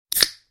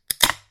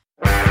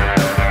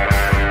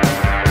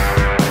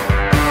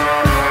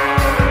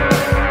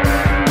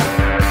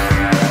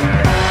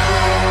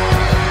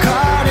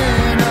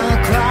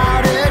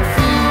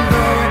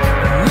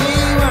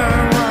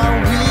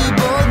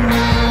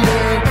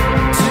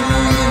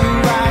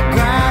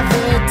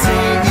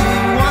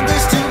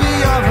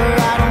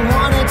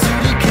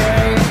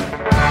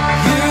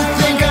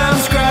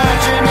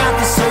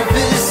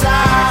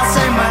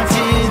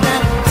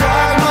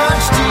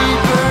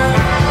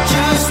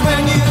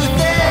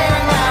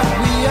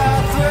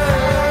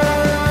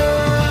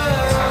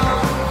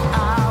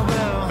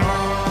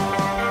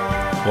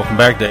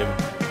back, David.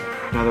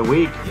 Another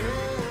week.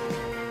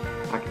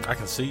 I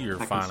can see your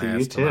fine see ass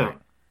you tonight. too.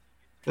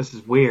 This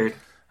is weird.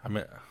 I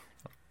mean,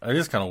 it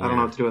is kind of weird. I don't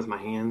know what to do with my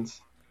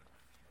hands.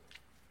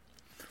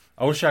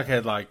 I wish I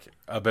had like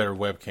a better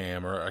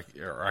webcam, or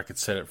I could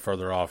set it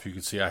further off. You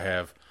can see I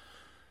have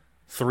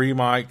 3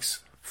 mics,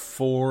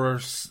 4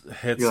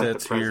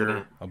 headsets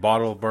here, a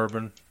bottle of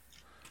bourbon.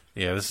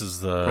 Yeah, this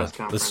is where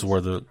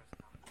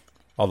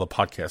all the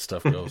podcast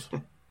stuff goes.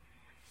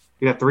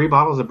 You got 3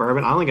 bottles of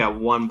bourbon? I only got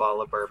 1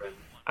 bottle of bourbon.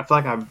 I feel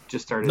like I've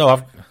just started.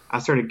 I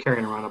started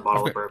carrying around a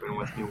bottle of bourbon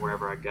with me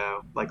wherever I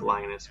go, like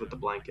Linus with the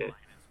blanket.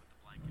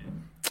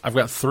 I've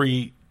got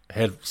 3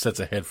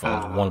 sets of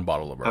headphones, 1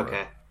 bottle of bourbon.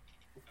 Okay.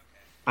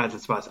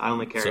 I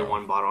only carry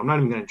 1 bottle. I'm not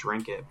even going to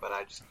drink it, but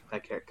I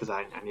care because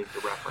I need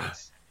the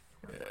reference.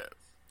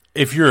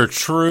 If you're a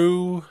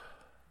true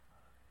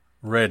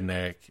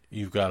redneck,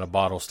 you've got a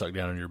bottle stuck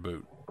down in your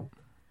boot.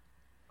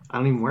 I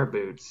don't even wear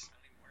boots.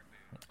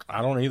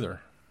 I don't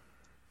either.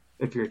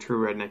 If you're a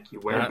true redneck, you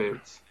wear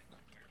boots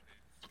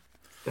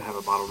to have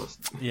a bottle of.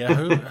 Yeah,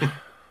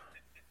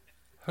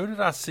 who did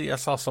I see? I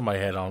saw somebody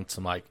had on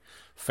some like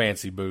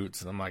fancy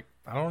boots, and I'm like,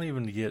 I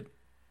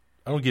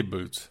don't get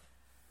boots.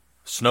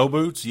 Snow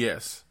boots,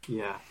 yes.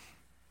 Yeah.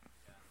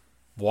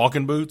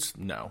 Walking boots,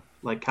 no.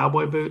 Like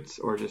cowboy boots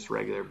or just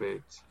regular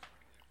boots?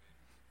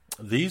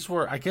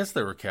 I guess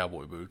they were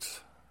cowboy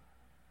boots.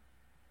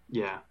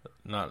 Yeah.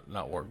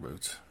 Not work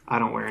boots. I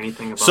don't wear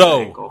anything above the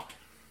ankle.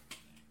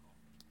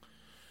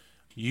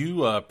 You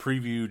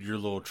previewed your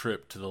little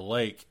trip to the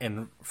lake,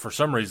 and for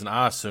some reason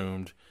I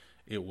assumed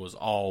it was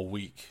all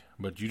week,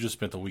 but you just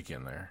spent the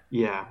weekend there.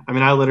 Yeah. I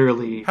mean, I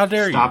literally stopped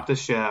you? the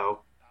show,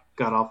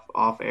 got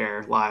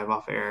live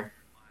off air,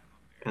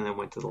 and then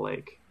went to the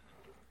lake.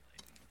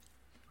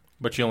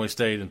 But you only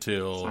stayed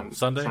until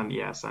Sunday?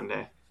 Yeah,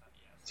 Sunday.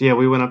 So yeah,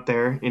 we went up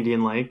there,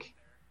 Indian Lake.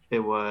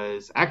 It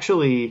was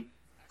actually,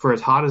 for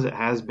as hot as it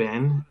has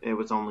been, it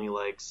was only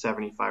like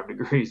 75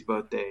 degrees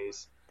both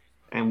days.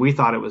 And we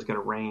thought it was going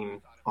to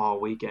rain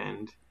all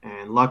weekend.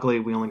 And luckily,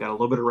 we only got a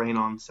little bit of rain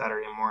on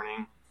Saturday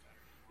morning.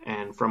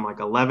 And from like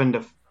 11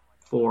 to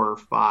 4 or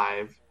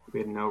 5,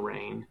 we had no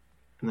rain.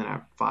 And then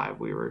at 5,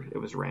 it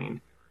was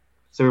rain.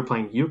 So we were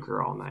playing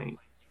euchre all night.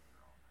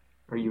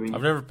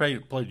 I've never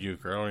played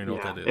euchre. I don't even know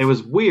what that is. It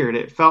was weird.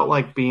 It felt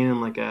like being in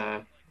like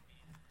a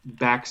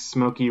back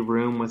smoky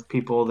room with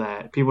people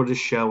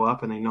just show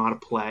up and they know how to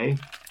play.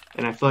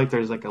 And I feel like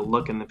there's like a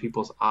look in the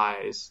people's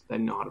eyes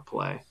that know how to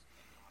play.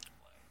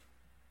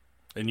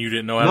 And you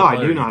didn't know how to play?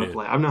 No, I do know how to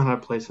play. I've known how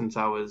to play since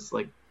I was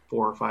like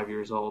 4 or 5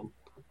 years old.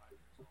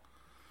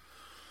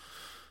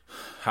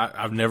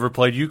 I've never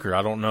played euchre.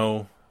 I don't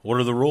know. What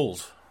are the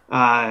rules?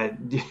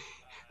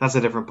 That's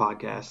a different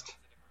podcast.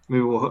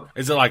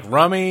 Is it like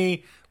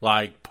rummy,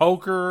 like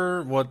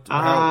poker? What?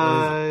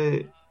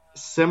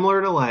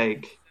 Similar to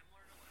like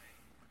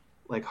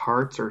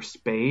hearts or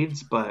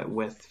spades, but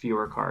with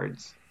fewer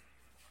cards.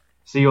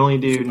 So you only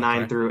do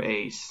 9 through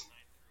ace,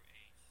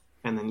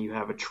 and then you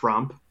have a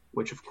trump,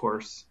 which of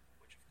course,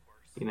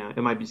 it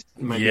might be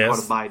called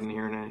a Biden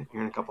here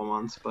in a couple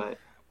months, but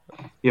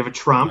you have a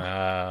trump.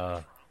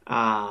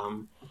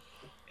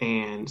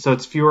 And so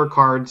it's fewer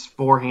cards,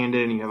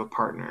 4-handed, and you have a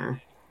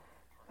partner.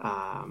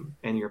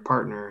 And your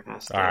partner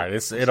has to... All right,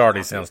 it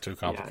already sounds too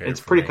complicated. Yeah, it's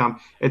pretty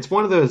It's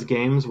one of those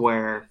games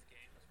where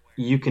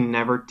you can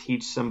never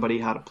teach somebody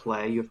how to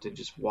play. You have to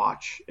just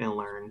watch and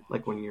learn,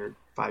 like when you're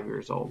 5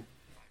 years old.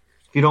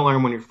 If you don't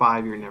learn when you're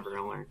 5, you're never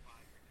going to learn.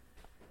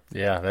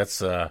 Yeah,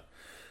 that's...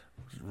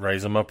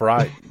 raise them up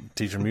right.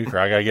 Teach them euchre.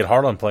 I got to get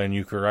hard on playing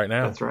euchre right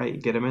now. That's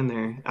right. Get them in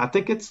there. I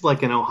think it's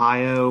like in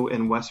Ohio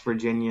and West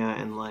Virginia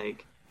and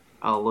like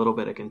a little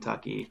bit of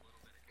Kentucky.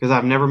 Because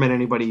I've never met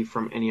anybody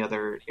from any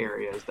other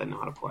areas that know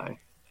how to play.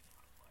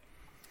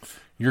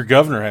 Your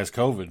governor has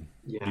COVID.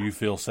 Yeah. Do you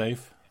feel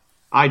safe?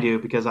 I do,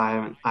 because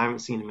I haven't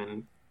seen him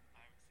in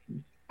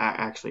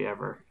actually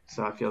ever.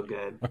 So I feel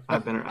good. I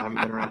haven't been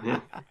around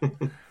him.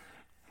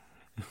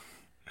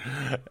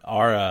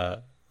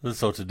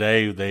 So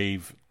today they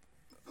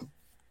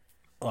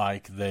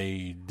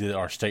did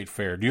our state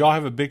fair. Do y'all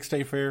have a big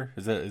state fair?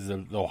 Is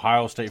the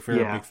Ohio State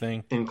Fair a big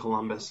thing? In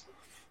Columbus.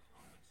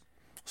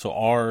 So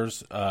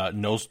ours,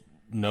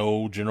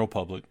 no general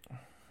public.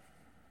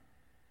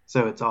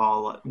 So it's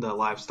all the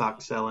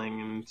livestock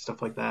selling and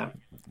stuff like that.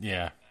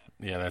 Yeah,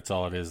 that's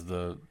all it is.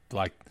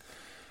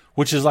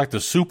 Which is like the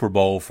Super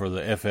Bowl for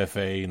the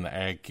FFA and the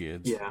ag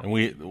kids. Yeah,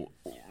 and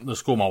the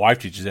school my wife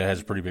teaches at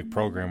has a pretty big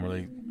program where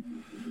they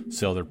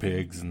sell their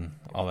pigs and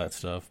all that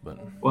stuff.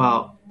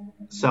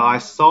 So I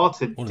saw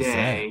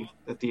today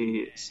that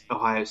the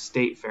Ohio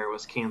State Fair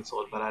was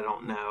canceled, but I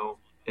don't know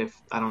if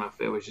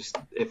it was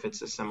if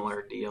it's a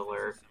similar deal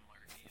or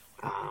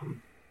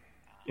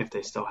if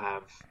they still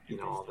have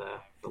all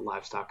the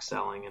livestock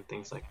selling and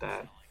things like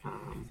that.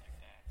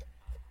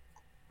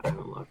 I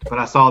haven't looked, but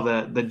I saw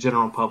the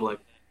general public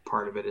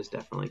part of it is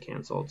definitely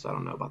canceled, so I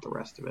don't know about the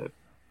rest of it.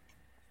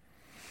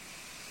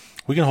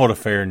 We can hold a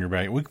fair in your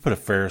bank. We could put a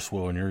Ferris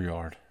wheel in your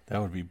yard.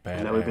 That would be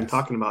badass. We've been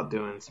talking about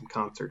doing some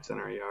concerts in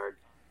our yard.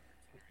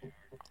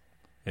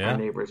 Our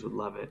neighbors would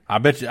love it. I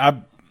bet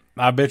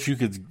you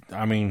could.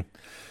 I mean,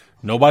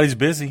 nobody's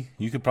busy.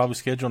 You could probably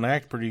schedule an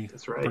act pretty.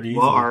 That's right. Pretty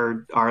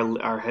well,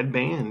 easily. our head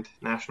band,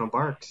 National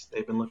Barks,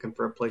 they've been looking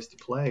for a place to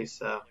play,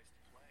 so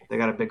they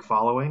got a big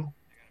following.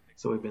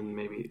 So we've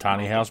been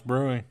Tiny House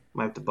Brewing.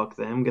 Might have to book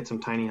them, get some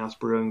Tiny House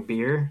Brewing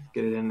beer,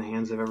 get it in the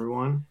hands of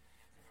everyone.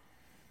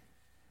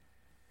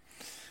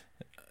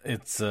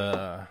 It's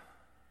I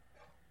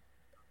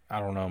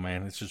don't know,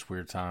 man. It's just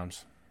weird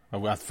times.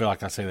 I feel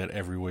like I say that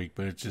every week,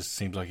 but it just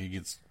seems like it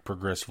gets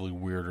progressively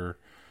weirder.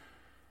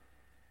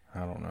 I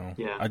don't know.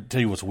 Yeah. I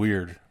tell you what's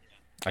weird.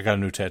 I got a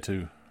new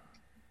tattoo.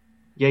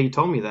 Yeah, you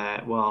told me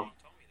that. Well,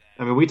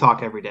 I mean, we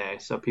talk every day,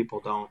 so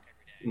people don't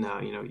know.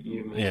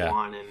 You make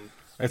one, and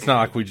it's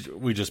not like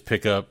we just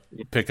pick up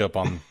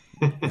on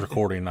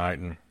recording night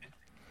and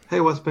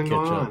hey, what's been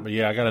going on? But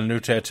yeah, I got a new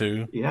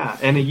tattoo. Yeah,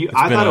 and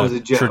I thought it was a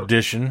joke.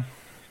 Tradition.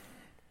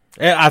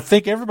 And I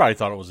think everybody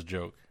thought it was a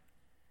joke.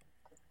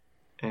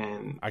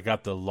 And I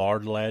got the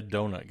Lard Lad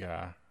Donut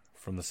guy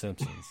from The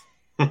Simpsons.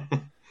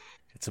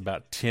 It's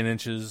about 10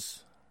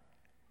 inches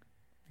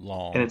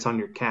long. And it's on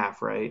your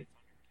calf, right?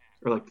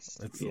 Or like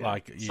it's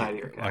side of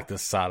your calf. Like the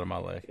side of my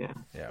leg.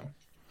 Yeah.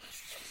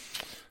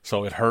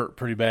 So it hurt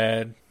pretty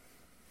bad.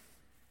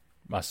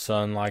 My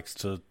son likes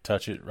to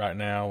touch it right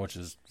now, it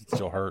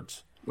still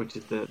hurts. Which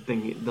is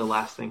the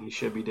last thing he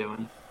should be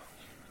doing.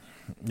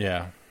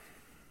 Yeah.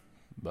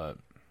 But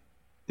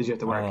did you have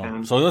to wear a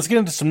cone? So let's get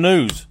into some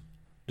news.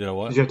 Did I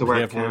what? Did you have to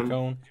wear a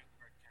cone?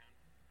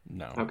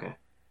 No. Okay.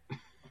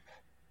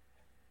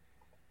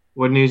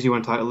 What news you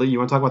want to talk? You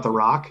want to talk about The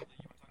Rock?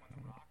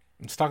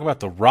 Let's talk about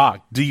The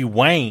Rock,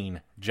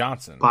 Dwayne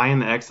Johnson buying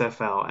the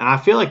XFL, and I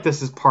feel like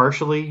this is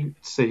partially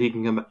so he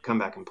can come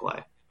back and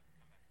play.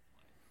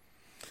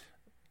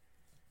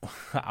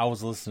 I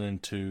was listening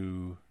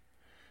to,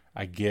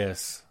 I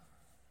guess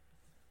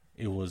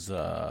it was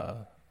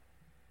the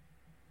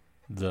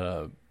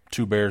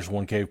Two Bears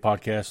One Cave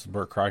podcast with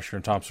Bert Kreischer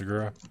and Tom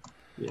Segura.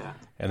 Yeah,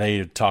 and they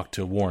had talked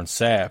to Warren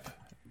Sapp,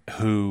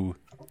 who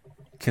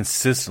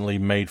consistently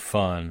made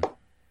fun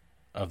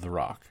of The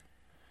Rock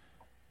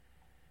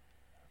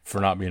for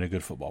not being a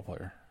good football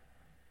player.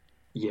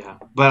 Yeah,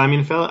 but I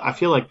mean, I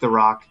feel like The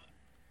Rock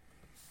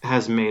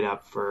has made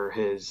up for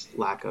his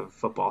lack of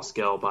football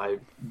skill by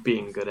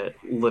being good at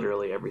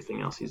literally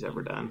everything else he's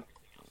ever done.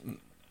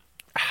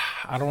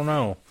 I don't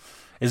know.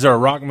 Is there a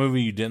Rock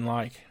movie you didn't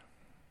like?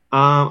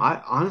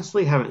 I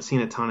honestly haven't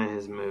seen a ton of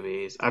his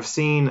movies. I've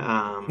seen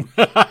the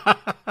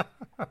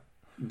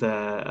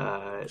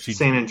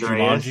San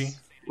Andreas, Jumanji?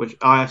 which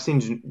I've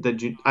seen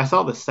I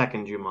saw the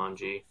second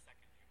Jumanji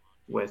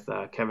with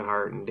Kevin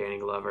Hart and Danny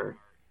Glover.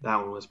 That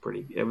one was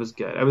it was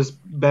good. It was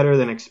better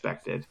than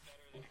expected.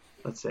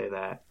 Let's say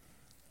that.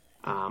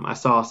 I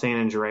saw San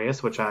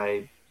Andreas, which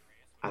I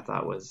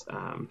thought was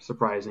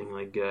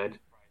surprisingly good.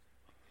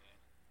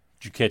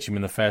 Did you catch him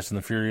in the Fast and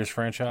the Furious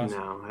franchise?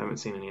 No, I haven't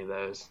seen any of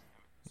those.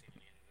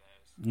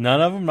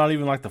 None of them? Not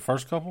even like the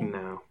first couple?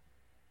 No,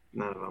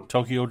 none of them.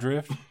 Tokyo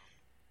Drift?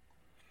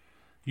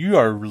 You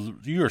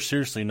are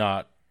seriously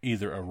not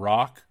either a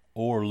Rock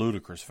or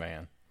Ludacris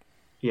fan.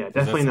 Yeah,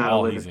 definitely not a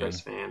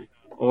Ludacris fan.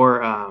 Or,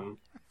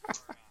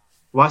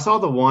 well, I saw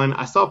the one.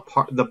 I saw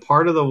the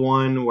part of the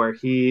one where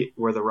The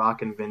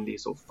Rock and Vin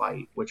Diesel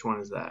fight. Which one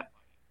is that?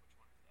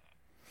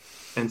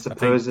 And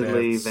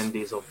supposedly Vin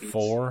Diesel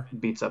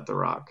beats up The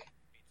Rock,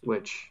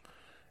 which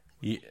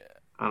I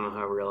don't know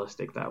how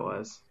realistic that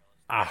was.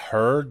 I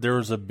heard there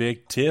was a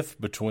big tiff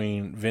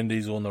between Vin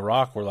Diesel and The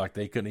Rock where like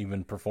they couldn't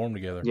even perform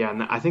together. Yeah,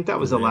 and I think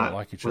that was the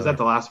last. Was that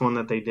the last one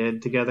that they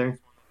did together?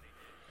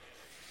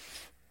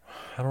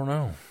 I don't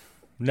know.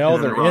 No,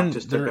 they're in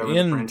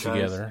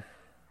together.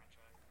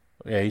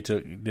 Yeah, he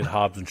did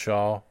Hobbs and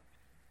Shaw.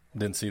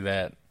 Didn't see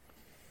that.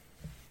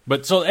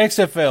 But so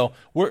XFL,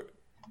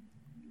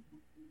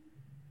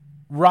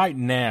 right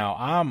now,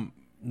 I'm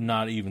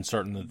not even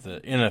certain that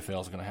the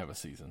NFL is going to have a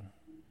season.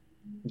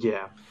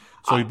 Yeah.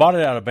 So he bought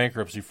it out of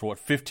bankruptcy for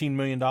what, $15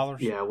 million?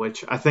 Yeah,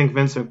 which I think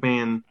Vince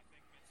McMahon,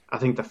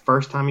 the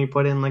first time he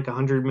put in like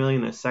 $100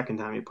 million, the second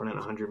time he put in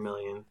 $100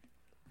 million.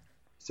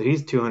 So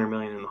he's $200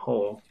 million in the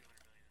hole.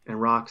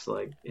 And Rock's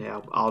like, yeah,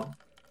 I'll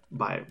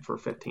buy it for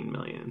 $15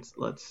 million.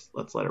 Let's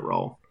let it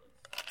roll.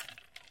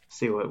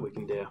 See what we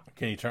can do.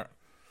 Can you turn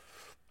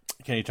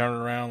it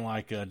around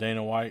like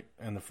Dana White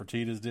and the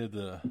Fertittas did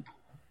the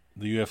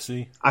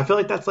UFC? I feel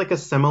like that's like a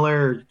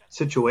similar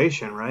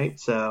situation, right?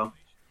 So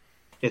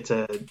it's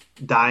a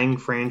dying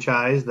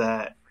franchise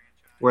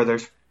where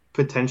there's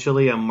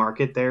potentially a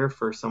market there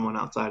for someone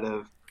outside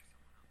of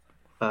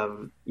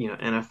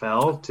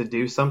NFL to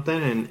do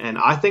something, and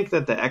I think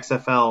that the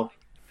XFL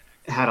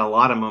had a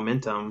lot of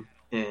momentum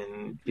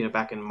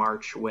back in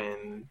March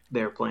when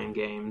they were playing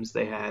games.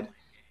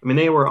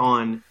 They were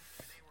on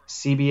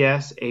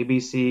CBS,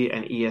 ABC,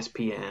 and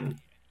ESPN.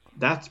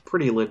 That's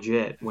pretty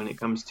legit when it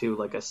comes to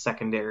like a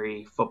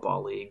secondary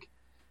football league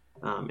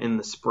in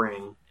the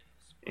spring.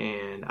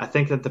 And I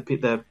think that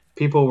the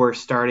people were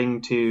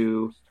starting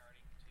to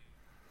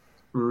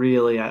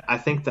really. I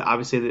think that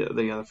obviously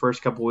the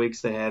first couple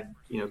weeks they had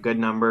good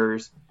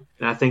numbers,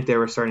 and I think they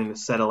were starting to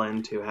settle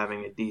into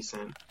having a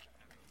decent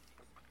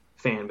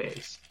fan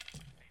base.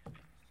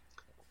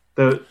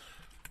 But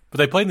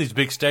they played in these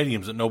big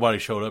stadiums that nobody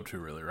showed up to,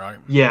 really, right?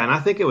 Yeah, and I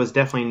think it was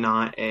definitely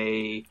not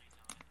a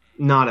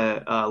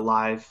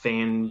live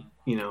fan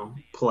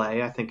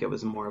play. I think it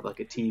was more of like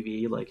a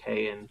TV, like,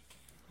 hey, in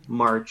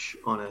March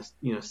on a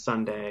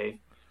Sunday,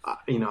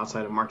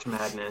 outside of March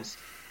Madness,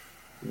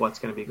 what's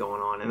going to be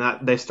going on. And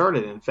that they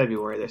started in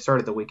February. They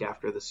started the week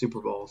after the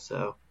Super Bowl.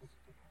 So,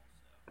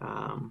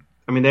 I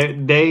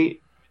mean,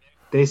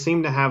 they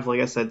seem to have, like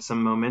I said,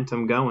 some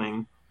momentum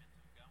going.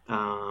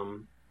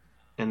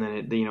 And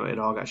then it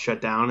all got shut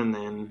down, and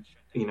then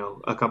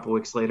a couple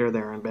weeks later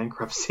they're in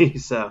bankruptcy.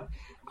 So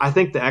I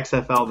think the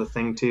XFL, the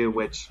thing too,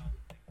 which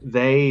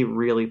they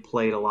really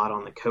played a lot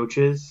on the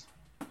coaches,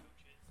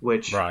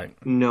 which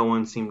no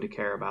one seemed to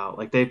care about.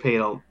 Like they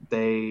paid a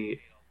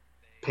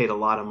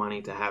lot of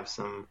money to have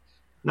some,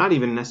 not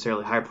even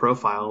necessarily high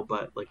profile,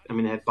 but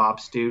they had Bob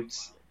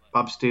Stoops,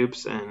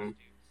 and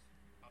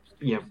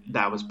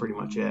that was pretty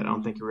much it. I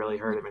don't think you really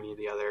heard of any of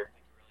the other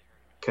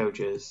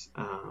coaches.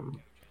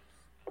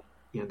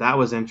 That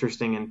was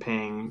interesting in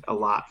paying a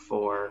lot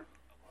for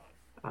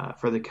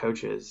the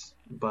coaches,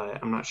 but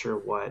I'm not sure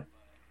what,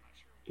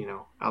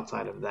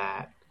 outside of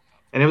that.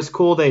 And it was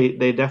cool.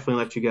 They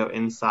definitely let you go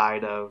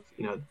inside of,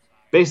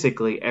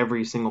 basically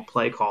every single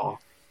play call.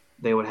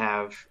 They would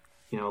have,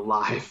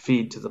 live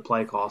feed to the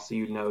play call, so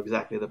you know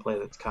exactly the play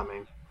that's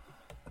coming.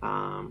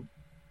 I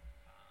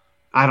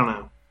don't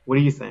know. What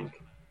do you think?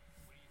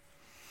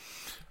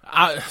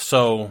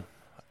 So,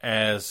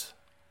 as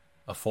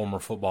a former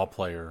football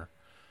player,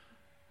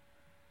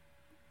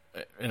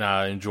 and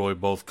I enjoy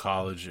both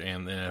college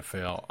and the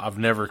NFL, I've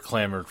never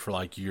clamored for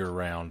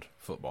year-round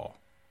football.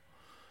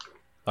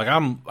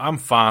 I'm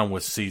fine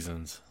with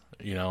seasons.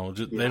 They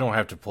don't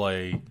have to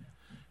play.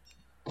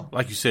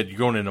 Like you said, you're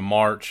going into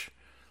March.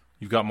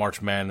 You've got March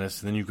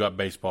Madness, and then you've got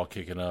baseball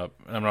kicking up.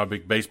 And I'm not a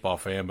big baseball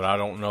fan, but I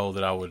don't know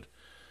that I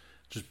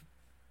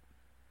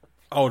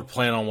would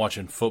plan on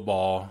watching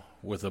football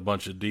with a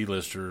bunch of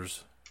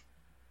D-listers.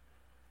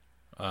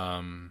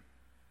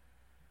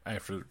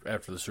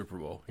 After the Super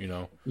Bowl,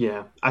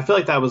 Yeah, I feel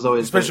like that was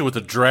always especially with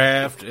the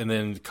draft, and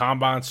then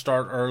combine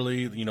start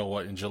early.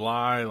 In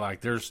July,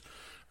 there's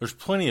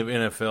plenty of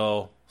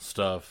NFL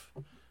stuff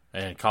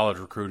and college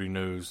recruiting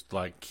news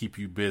keep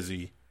you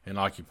busy and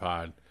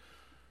occupied,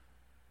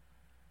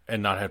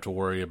 and not have to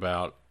worry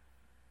about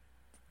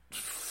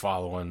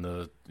following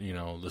the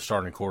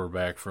starting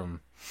quarterback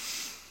from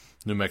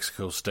New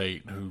Mexico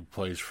State who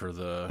plays for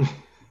the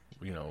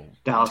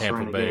Dallas Tampa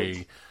Renegades.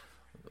 Bay.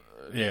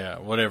 Yeah,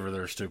 whatever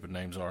their stupid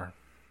names are.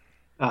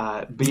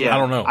 But yeah, I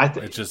don't know. I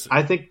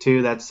think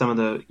too that's some of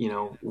the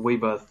we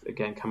both,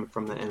 again, coming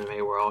from the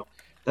MMA world,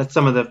 that's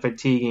some of the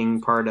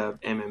fatiguing part of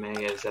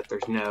MMA is that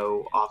there's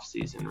no off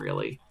season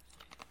really.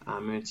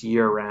 It's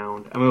year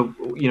round. I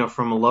mean,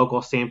 from a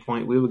local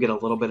standpoint, we would get a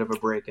little bit of a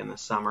break in the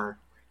summer,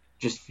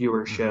 just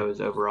fewer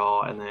shows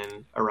overall, and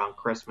then around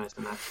Christmas,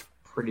 and that's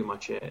pretty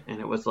much it.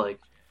 And it was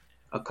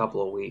a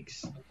couple of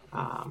weeks.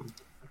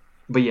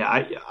 But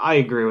yeah, I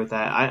agree with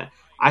that.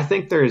 I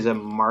think there's a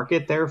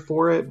market there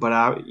for it,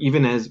 but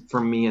even for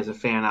me as a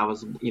fan, I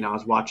was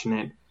watching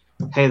it.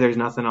 Hey, there's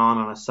nothing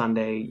on a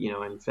Sunday,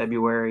 in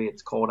February.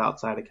 It's cold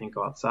outside. I can't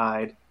go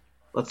outside.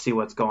 Let's see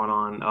what's going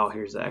on. Oh,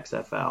 here's the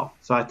XFL.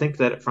 So I think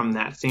that from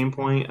that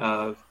standpoint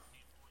of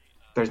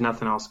there's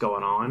nothing else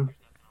going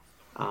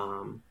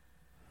on.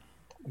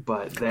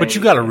 But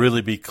you got to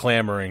really be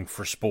clamoring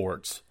for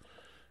sports.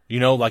 You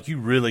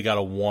really got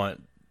to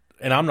want.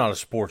 And I'm not a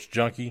sports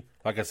junkie.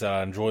 Like I said,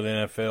 I enjoy the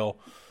NFL.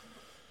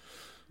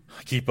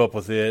 I keep up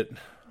with it,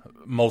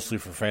 mostly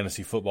for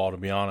fantasy football, to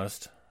be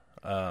honest.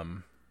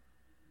 And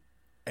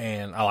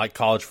I like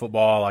college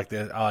football. Let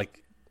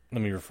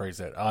me rephrase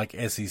that. I like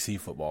SEC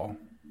football.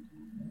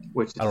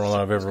 I don't know that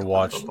I've ever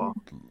watched football.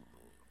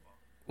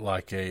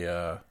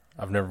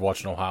 I've never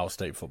watched an Ohio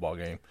State football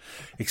game,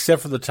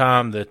 except for the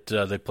time that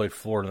they played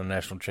Florida in the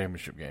national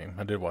championship game.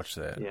 I did watch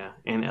that. Yeah,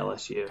 and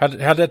LSU.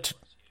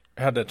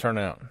 How'd that turn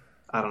out?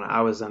 I don't know.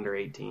 I was under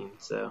 18,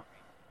 so.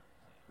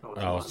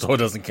 So it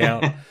doesn't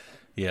count.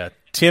 Yeah,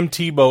 Tim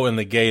Tebow and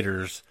the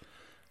Gators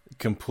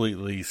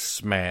completely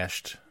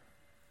smashed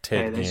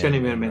Ted. They shouldn't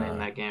even have been in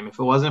that game. If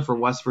it wasn't for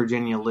West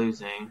Virginia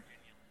losing,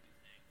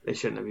 they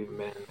shouldn't have even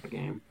been in that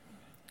game.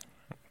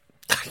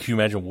 Can you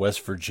imagine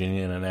West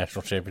Virginia in a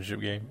national championship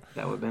game?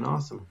 That would have been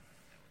awesome.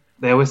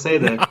 They always say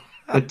that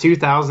the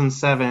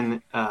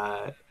 2007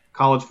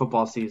 college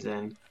football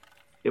season,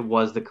 it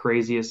was the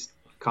craziest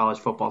college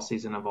football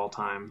season of all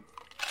time.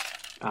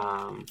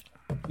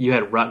 You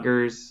had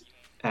Rutgers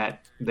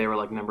they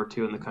were number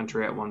 2 in the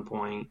country at one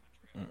point.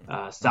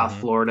 South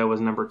Florida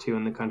was number 2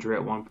 in the country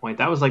at one point.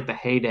 That was the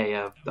heyday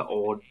of the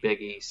old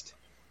Big East,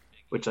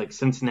 which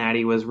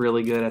Cincinnati was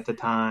really good at the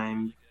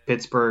time.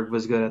 Pittsburgh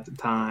was good at the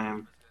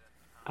time.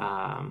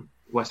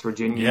 West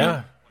Virginia.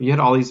 Yeah. You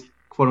had all these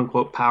quote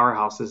unquote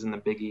powerhouses in the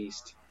Big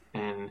East,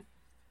 and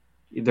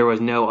There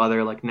was no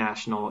other like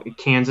national.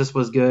 Kansas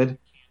was good,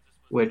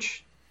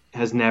 which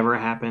has never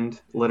happened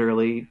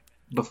literally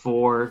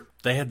before.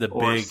 They had the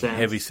big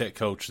heavy set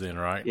coach then,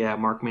 right? Yeah,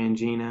 Mark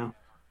Mangino.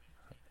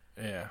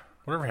 Yeah.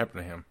 Whatever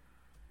happened to him?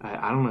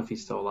 I don't know if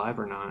he's still alive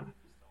or not.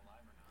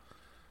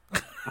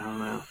 I don't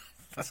know.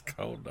 That's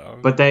cold,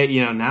 dog. But they,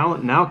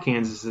 now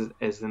Kansas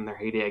is in their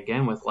heyday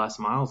again with Les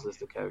Miles as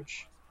the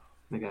coach.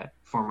 They got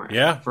former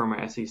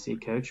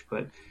SEC coach.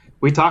 But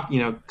we talk,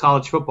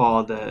 college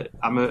football.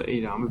 I'm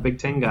a Big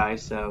Ten guy,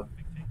 so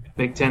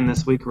Big Ten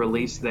this week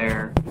released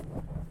their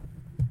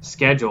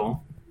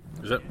schedule.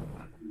 Is that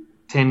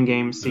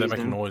 10-game season? Did that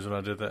make a noise when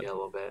I did that? Yeah, a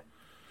little bit.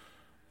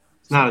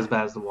 It's not as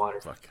bad as the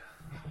water. Fuck.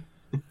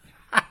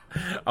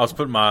 I was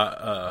putting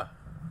my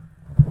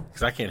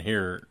because I can't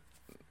hear.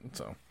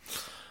 So,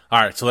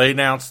 all right. So they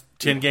announced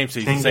 10-game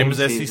season, same as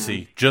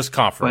SEC, just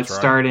conference,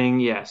 but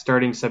right?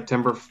 starting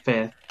September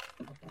 5th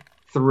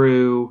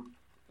through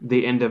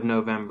the end of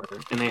November,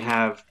 and they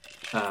have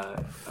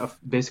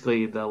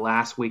basically the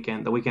last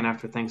weekend, the weekend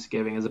after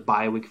Thanksgiving, is a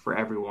bye week for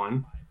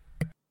everyone,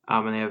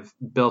 and they have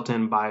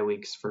built-in bye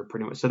weeks for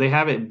pretty much. So they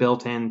have it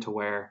built in to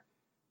where,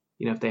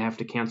 if they have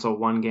to cancel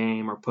one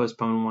game or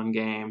postpone one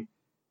game,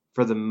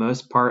 for the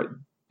most part,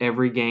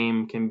 every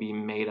game can be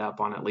made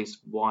up on at least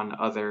one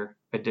other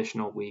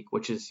additional week,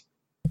 which is,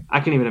 I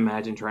can't even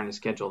imagine trying to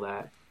schedule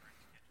that.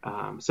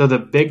 So the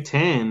Big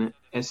Ten,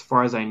 as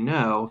far as I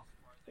know,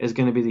 is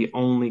going to be the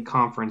only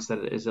conference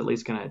that is at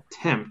least going to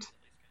attempt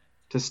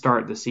to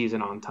start the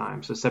season on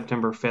time. So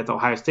September 5th,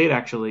 Ohio State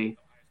actually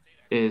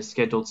is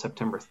scheduled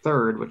September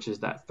 3rd, which is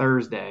that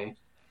Thursday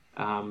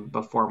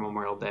before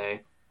Memorial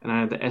Day. And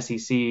I know the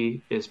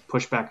SEC is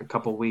pushed back a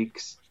couple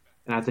weeks.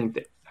 And I think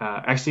that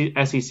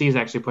SEC is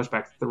actually pushed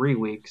back 3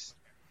 weeks.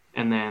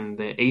 And then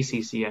the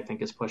ACC, I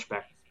think, is pushed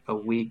back a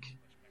week.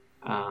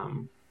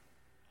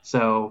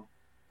 So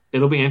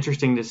it'll be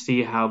interesting to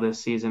see how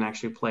this season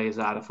actually plays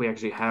out. If we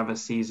actually have a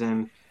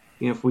season,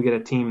 if we get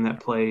a team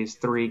that plays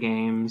 3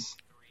 games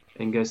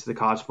and goes to the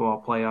college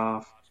football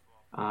playoff,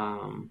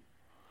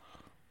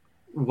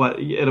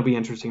 it'll be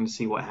interesting to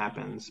see what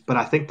happens. But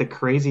I think the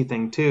crazy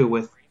thing too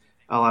with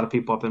a lot of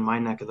people up in my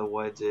neck of the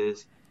woods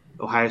is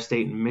Ohio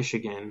State and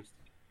Michigan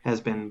has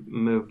been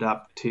moved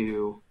up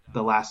to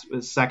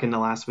the second to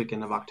last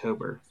weekend of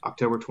October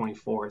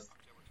 24th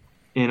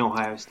in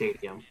Ohio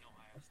Stadium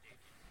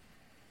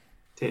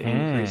to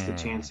increase the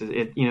chances.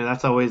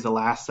 That's always the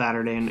last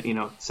Saturday,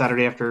 and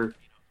Saturday after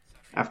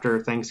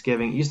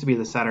Thanksgiving. It used to be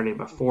the Saturday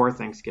before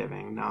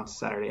Thanksgiving. Now it's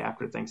Saturday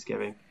after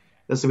Thanksgiving.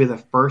 This will be the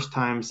first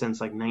time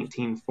since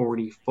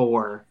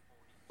 1944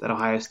 that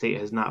Ohio State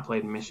has not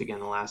played Michigan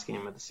the last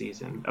game of the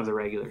season, of the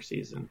regular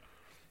season.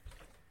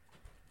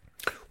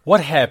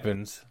 What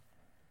happens?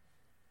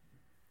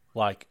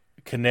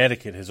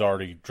 Connecticut has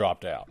already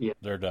dropped out. Yeah.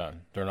 They're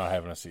done. They're not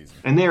having a season.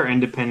 And they're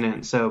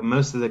independent, so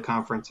most of the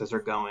conferences are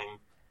going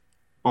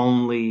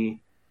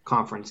only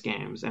conference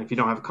games. And if you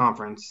don't have a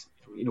conference,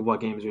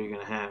 what games are you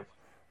going to have?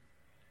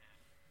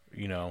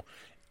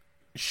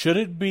 Should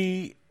it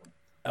be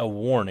a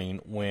warning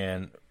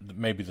when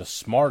maybe the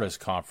smartest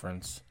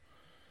conference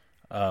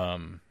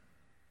in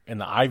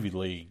the Ivy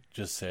League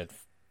just said,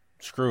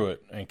 screw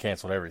it, and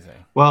canceled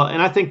everything? Well,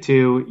 and I think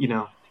too,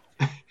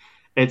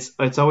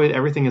 it's always,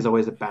 everything is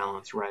always a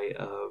balance, right?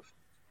 Of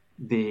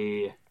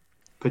the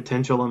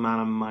potential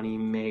amount of money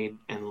made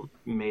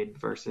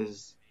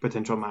versus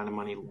potential amount of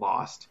money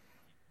lost.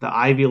 The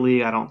Ivy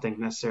League, I don't think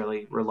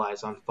necessarily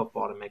relies on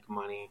football to make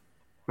money.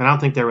 I don't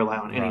think they rely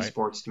on any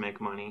sports to make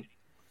money.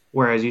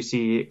 Whereas you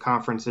see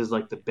conferences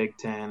like the Big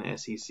Ten,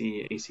 SEC,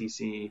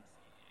 ACC,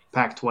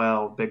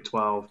 Pac-12, Big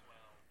 12,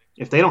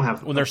 if they don't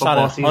have when they're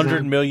signing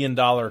 $100 million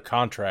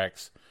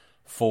contracts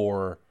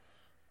for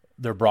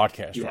their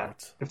broadcast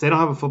rights, if they don't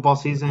have a football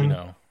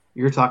season,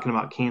 you're talking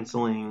about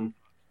canceling,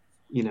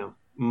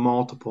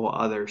 multiple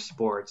other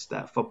sports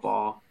that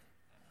football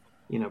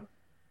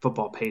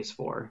pays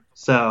for.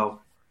 So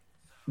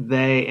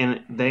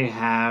they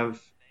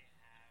have,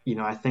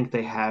 I think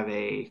they have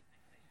a,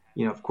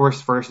 of course,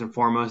 first and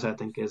foremost, I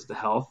think is the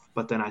health.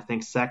 But then I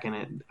think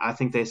second, I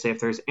think they say if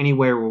there's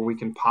anywhere where we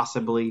can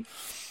possibly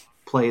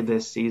play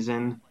this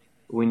season,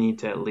 we need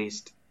to at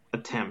least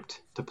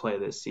attempt to play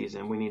this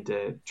season. We need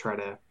to try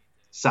to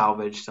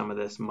salvage some of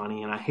this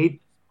money. And I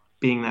hate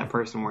being that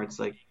person where it's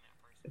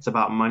it's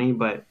about money,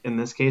 but in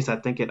this case, I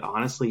think it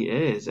honestly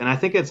is. And I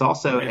think it's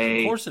also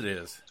of course it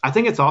is. I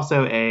think it's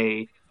also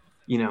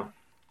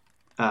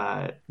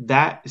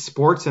that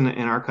sports in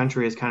our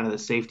country is kind of the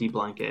safety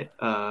blanket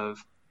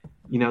of,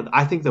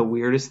 I think the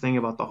weirdest thing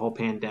about the whole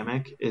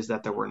pandemic is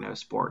that there were no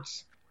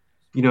sports.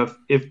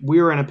 If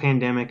we were in a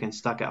pandemic and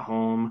stuck at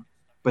home,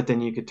 but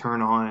then you could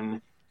turn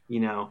on,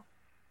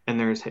 and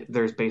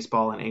there's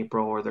baseball in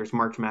April or there's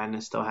March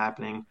Madness still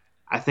happening,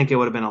 I think it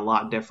would have been a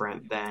lot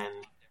different than,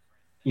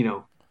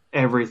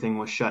 everything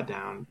was shut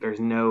down. There's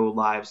no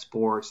live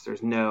sports.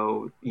 There's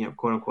no,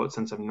 quote unquote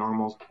sense of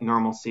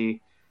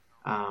normalcy.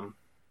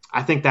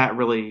 I think that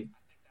really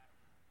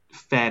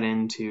fed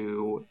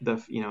into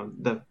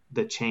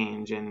the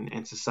change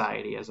in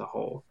society as a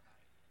whole.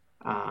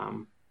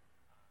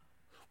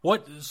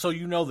 What? So the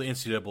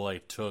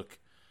NCAA took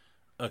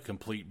a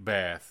complete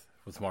bath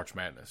with March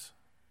Madness.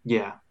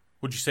 Yeah.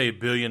 Would you say $1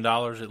 billion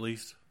at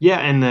least? Yeah,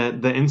 and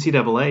the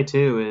NCAA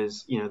too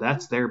is,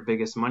 that's their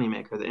biggest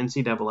moneymaker. The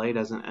NCAA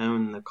doesn't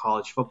own the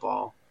college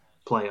football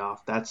playoff.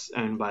 That's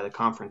owned by the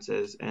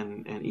conferences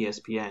and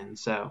ESPN.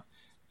 So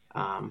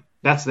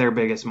that's their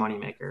biggest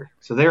moneymaker.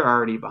 So they're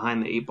already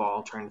behind the 8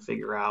 ball trying to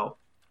figure out,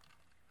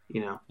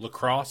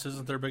 Lacrosse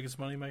isn't their biggest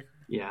moneymaker?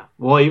 Yeah.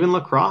 Well, even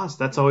lacrosse,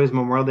 that's always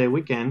Memorial Day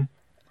weekend,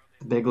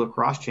 the big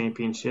lacrosse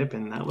championship,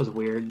 and that was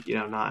weird,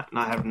 not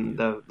having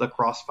the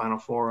lacrosse Final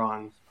Four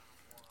on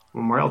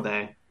Memorial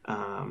Day.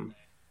 Well,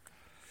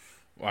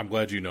 I'm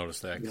glad you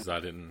noticed that because I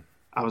didn't.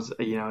 I was,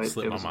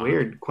 it was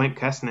weird. Quint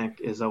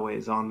Kesnick is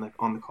always on the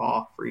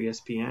call for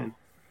ESPN,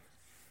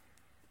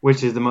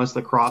 which is the most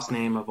lacrosse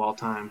name of all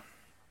time.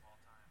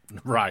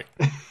 Right.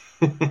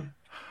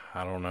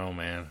 I don't know,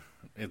 man.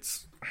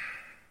 It's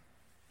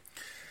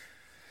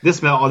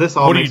this all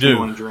makes me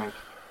want to drink.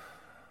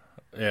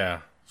 Yeah.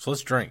 So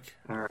let's drink.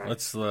 All right.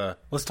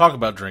 Let's talk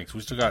about drinks.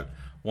 We still got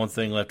one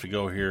thing left to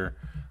go here.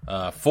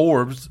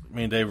 Forbes,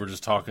 me and Dave were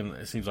just talking.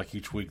 It seems like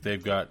each week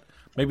they've got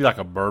maybe like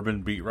a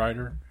bourbon beat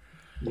writer.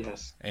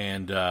 Yes.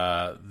 And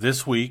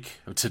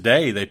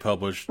today they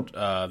published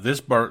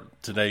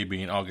today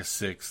being August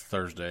 6th,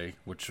 Thursday,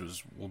 which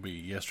will be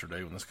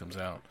yesterday when this comes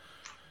out.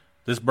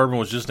 This bourbon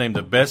was just named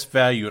the best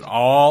value in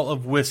all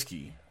of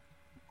whiskey.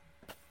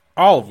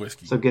 All of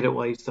whiskey. So get it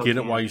while you still can.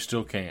 Get it while you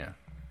still can.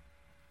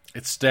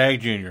 It's Stag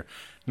Junior.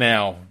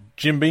 Now,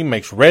 Jim Beam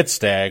makes Red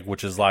Stag,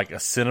 which is like a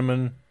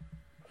cinnamon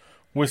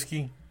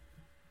whiskey.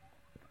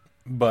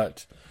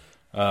 But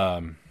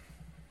the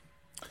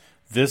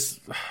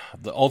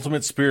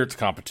Ultimate Spirits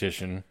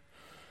competition,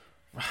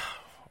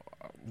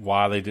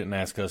 why they didn't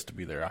ask us to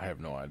be there, I have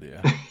no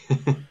idea.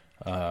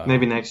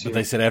 Maybe next year. But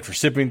they said after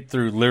sipping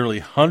through literally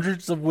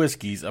hundreds of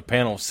whiskeys, a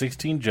panel of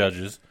 16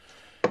 judges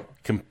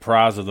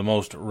comprised of the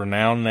most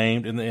renowned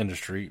named in the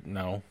industry,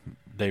 no,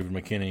 David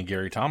McKinney and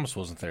Gary Thomas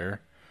wasn't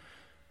there,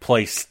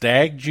 placed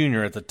Stag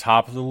Junior at the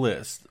top of the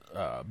list.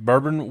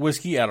 Bourbon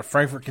whiskey out of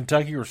Frankfort,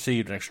 Kentucky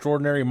received an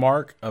extraordinary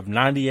mark of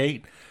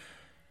 98,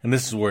 and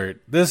this is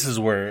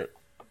where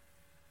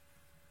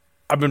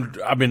I've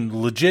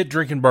been legit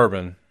drinking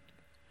bourbon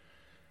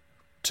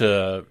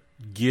to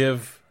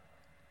give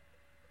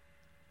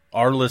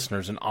our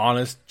listeners an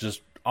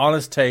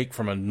honest take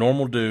from a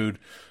normal dude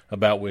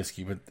about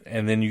whiskey,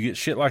 and then you get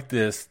shit like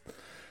this.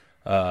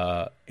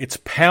 It's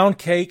pound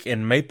cake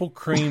and maple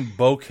cream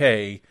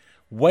bouquet,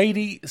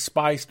 weighty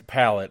spiced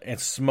palate, and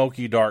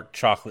smoky dark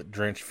chocolate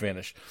drenched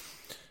finish.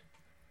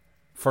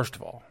 First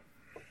of all,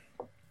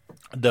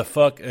 the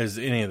fuck is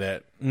any of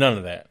that? None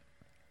of that.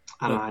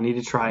 I don't know. I need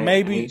to try it.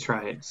 Maybe I need to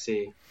try it.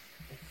 See.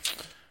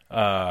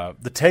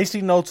 The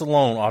tasting notes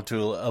alone ought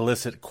to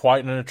elicit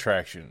quite an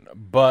attraction,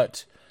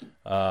 but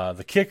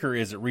the kicker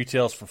is it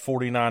retails for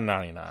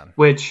 $49.99.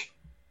 Which,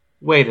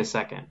 wait a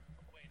second.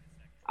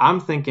 I'm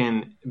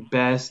thinking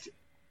best.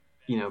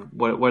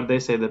 What did they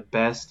say? The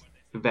best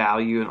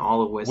value in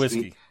all of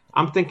whiskey.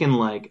 I'm thinking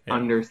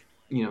under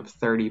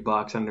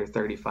 $30, under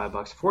 $35,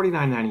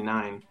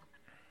 $49.99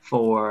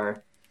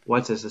 for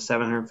what's this? A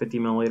 750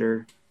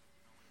 milliliter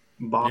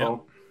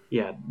bottle.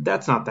 Yep. Yeah,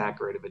 that's not that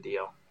great of a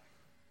deal.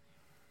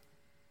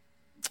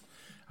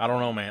 I don't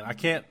know, man. I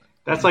can't.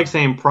 That's like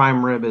saying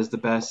prime rib is the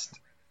best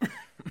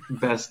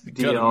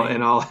deal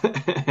in all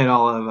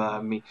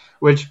of meat.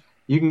 Which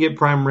you can get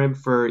prime rib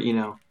for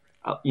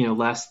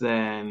less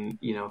than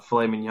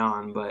filet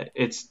mignon, but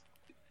it's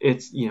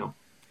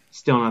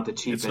still not the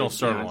cheapest. It's no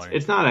sirloin.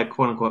 It's not a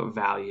quote unquote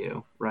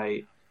value,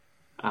 right?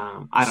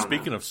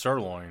 Speaking of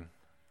sirloin,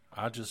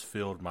 I just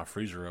filled my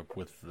freezer up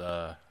with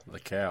the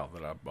cow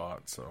that I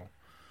bought. So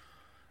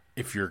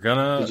if you're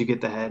gonna, did you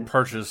get the head?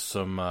 Purchase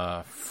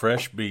some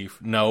fresh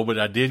beef? No, but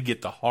I did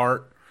get the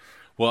heart.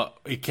 Well,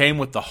 it came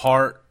with the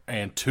heart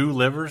and 2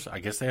 livers. I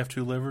guess they have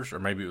 2 livers, or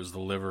maybe it was the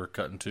liver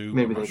cut in 2.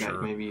 Maybe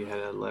maybe you had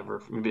a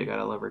liver. Maybe I got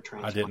a liver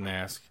transplant. I didn't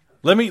ask.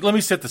 Let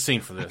me set the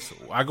scene for this.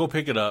 I go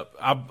pick it up.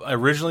 I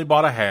originally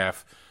bought a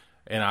half,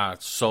 and I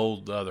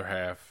sold the other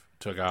half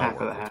to a guy. Half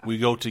of the half. We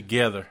go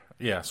together.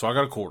 Yeah, so I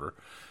got a quarter.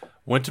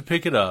 Went to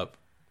pick it up,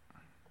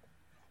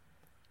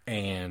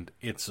 and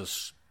it's a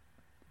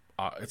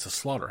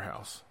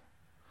slaughterhouse.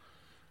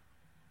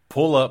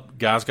 Pull up,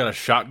 guy's got a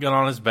shotgun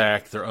on his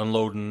back. They're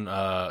unloading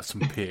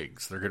some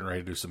pigs. They're getting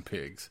ready to do some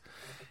pigs.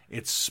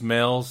 It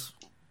smells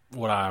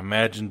what I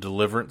imagine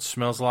Deliverance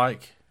smells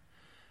like.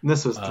 And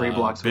this was 3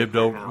 blocks bibbed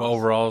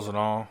overalls and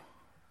all.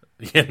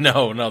 Yeah,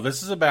 no.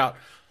 This is about,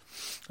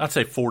 I'd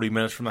say 40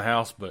 minutes from the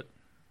house, but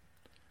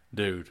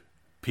dude,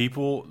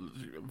 people,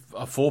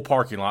 a full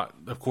parking lot.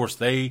 Of course,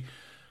 they,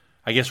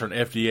 I guess, are an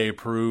FDA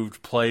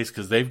approved place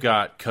because they've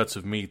got cuts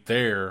of meat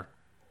there.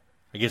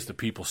 I guess the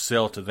people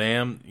sell to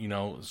them,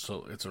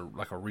 so it's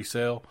like a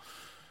resale.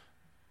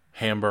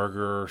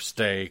 Hamburger,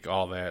 steak,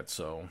 all that.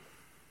 So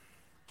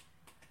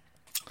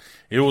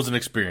it was an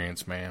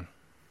experience, man.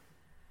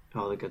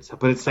 All the good stuff.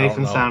 But it's safe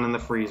and sound in the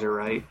freezer,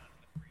 right?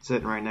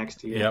 Sitting right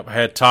next to you. Yep. I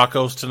had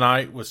tacos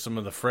tonight with some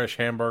of the fresh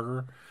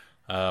hamburger.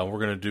 We're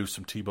going to do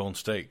some T-bone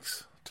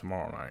steaks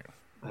tomorrow night.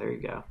 There you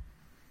go.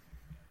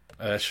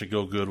 That should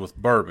go good with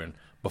bourbon.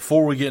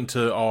 Before we get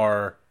into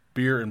our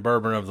beer and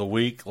bourbon of the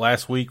week,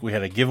 last week we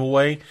had a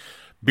giveaway.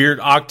 Beard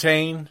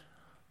Octane,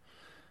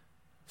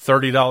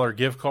 $30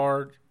 gift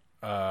card.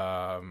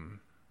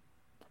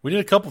 We did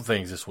a couple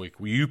things this week.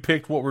 You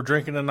picked what we're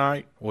drinking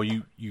tonight. Well,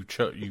 you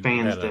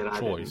Fans had did, a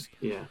choice.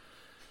 Yeah.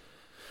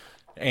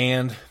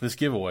 And this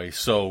giveaway.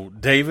 So,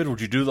 David,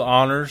 would you do the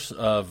honors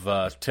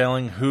of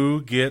telling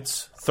who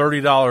gets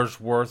 $30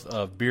 worth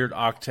of Beard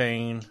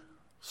Octane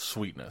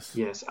sweetness?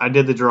 Yes, I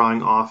did the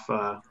drawing off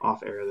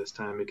air this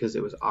time because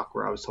it was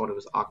awkward. I was told it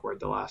was awkward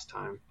the last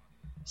time.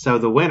 So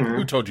the winner.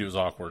 Who told you it was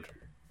awkward?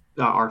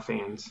 Our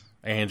fans.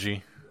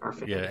 Angie. Our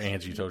fans. Yeah,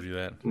 Angie told you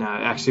that. No,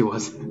 it actually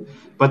wasn't.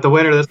 But the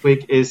winner this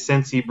week is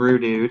Cincy Brew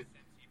Dude.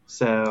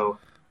 So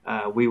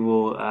we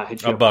will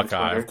hit you a up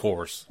Buckeye, on of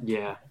course.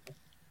 Yeah.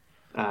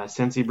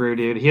 Cincy Brew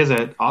Dude. He has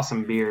an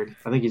awesome beard.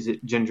 I think he's a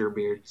ginger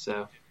beard,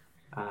 so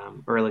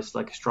or at least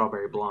like a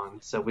strawberry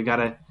blonde. So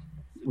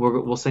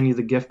we'll send you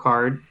the gift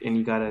card, and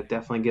you gotta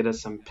definitely get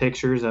us some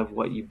pictures of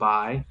what you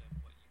buy.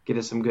 Get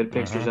us some good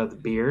pictures of the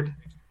beard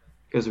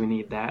because we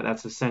need that.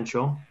 That's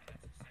essential.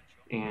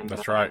 And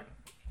that's right.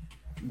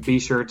 Be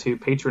sure to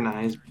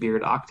patronize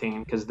Beard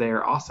Octane because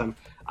they're awesome.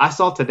 I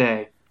saw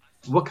today,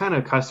 what kind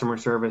of customer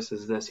service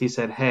is this? He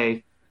said,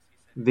 hey,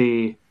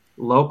 the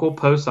local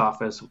post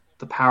office,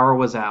 the power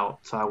was out,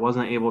 so I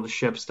wasn't able to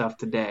ship stuff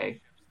today.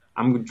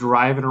 I'm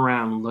driving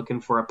around looking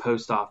for a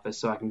post office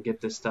so I can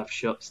get this stuff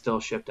still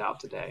shipped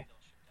out today.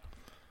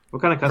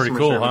 What kind of customer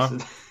Pretty cool, service is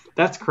that?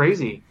 That's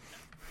crazy.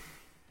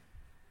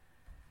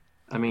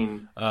 I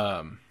mean...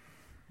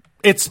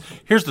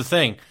 here's the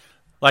thing.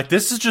 Like,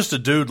 this is just a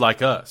dude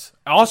like us.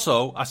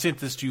 Also, I sent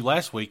this to you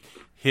last week.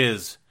 I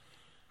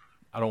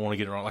don't want to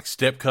get it wrong, like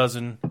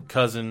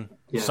cousin,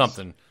 yes.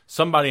 something.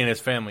 Somebody in his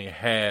family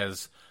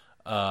has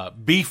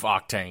beef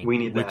octane. We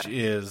need that.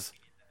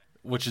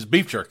 Which is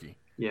beef jerky.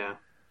 Yeah.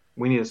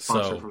 We need a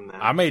sponsor from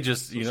that. I may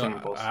just,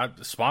 samples.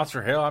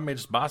 sponsor, hell, I may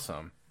just buy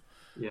some.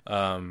 Yeah.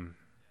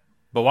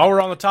 But while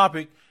we're on the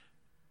topic,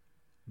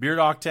 Beard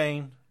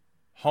Octane,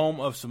 home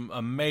of some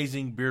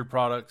amazing beard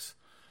products.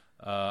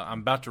 I'm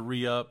about to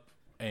re-up.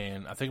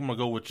 And I think I'm going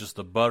to go with just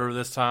the butter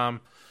this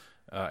time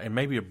and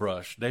maybe a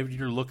brush. David,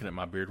 you're looking at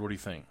my beard. What do you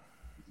think?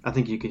 I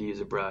think you could use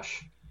a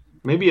brush.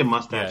 Maybe a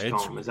mustache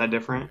comb. Is that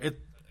different?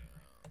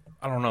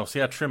 I don't know.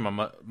 See, I trim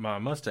my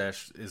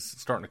mustache is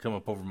starting to come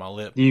up over my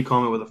lip. Do you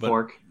comb it with a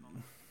fork?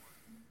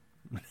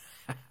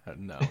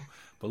 No.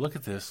 But look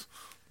at this.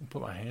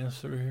 Put my hands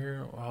through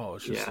here. Oh,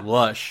 it's just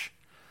lush.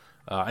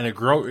 And it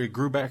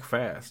grew back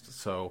fast.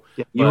 So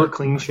yeah, you were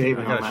clean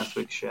shaven on last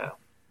week's show.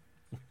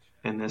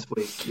 And this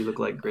week, you look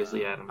like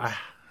Grizzly Adams.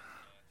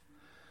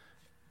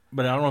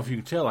 But I don't know if you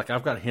can tell. Like,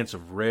 I've got hints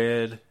of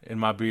red in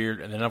my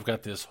beard, and then I've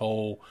got this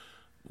whole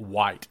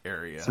white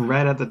area. Some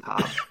red at the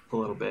top, a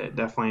little bit.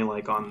 Definitely,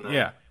 like, on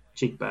the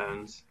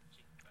cheekbones.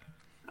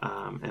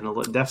 And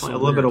definitely a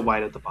little bit of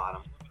white at the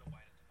bottom.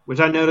 Which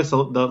I noticed the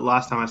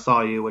last time I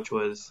saw you, which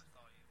was,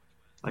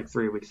 like,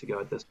 3 weeks ago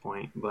at this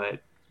point.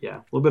 But, yeah,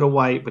 a little bit of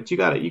white. But you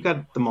got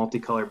the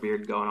multicolored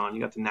beard going on. You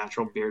got the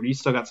natural beard. You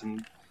still got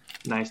some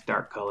nice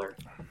dark color.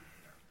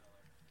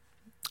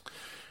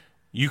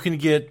 You can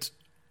get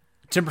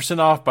 10%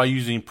 off by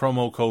using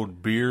promo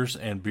code Beers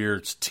and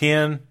Beards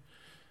 10.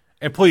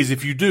 And please,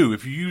 if you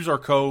use our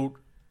code,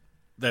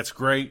 that's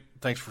great.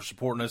 Thanks for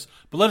supporting us.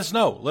 But let us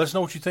know. Let us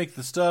know what you think of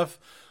the stuff.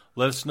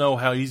 Let us know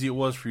how easy it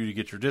was for you to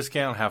get your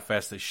discount, how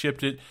fast they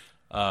shipped it.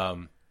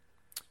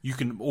 You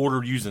can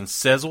order using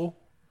Sezzle,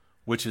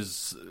 which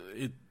is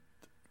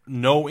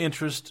no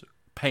interest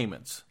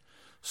payments.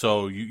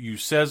 So you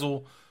use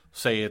Sezzle,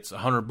 say it's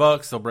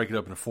 $100, they'll break it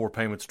up into 4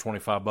 payments,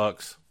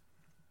 $25.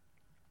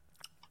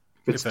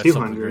 If it's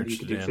 $200, you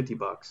could do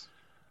 $50.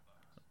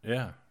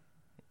 Yeah.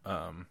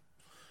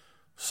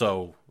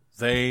 So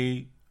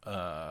they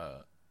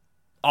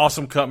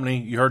awesome company.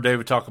 You heard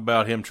David talk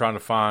about him trying to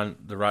find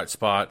the right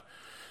spot.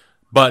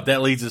 But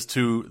that leads us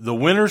to the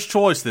winner's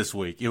choice this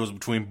week. It was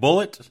between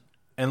Bullet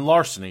and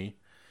Larceny.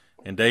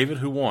 And David,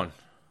 who won?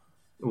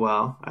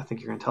 Well, I think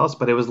you're going to tell us,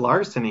 but it was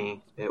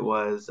Larceny. It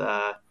was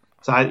so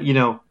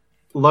I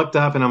looked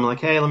up and I'm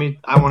like, hey,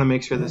 I want to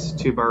make sure this is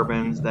 2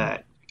 bourbons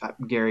that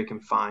Gary can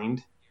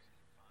find.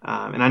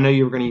 And I know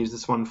you were going to use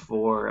this one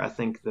for, I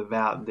think, the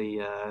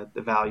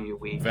value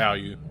week.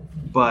 Value.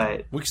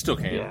 But we still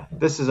can. Yeah,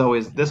 this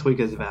week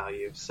is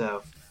value.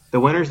 So the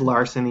winner's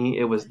Larceny.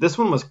 This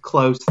one was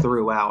close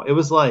throughout. It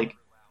was like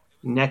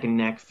neck and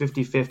neck,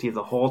 50-50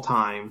 the whole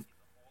time.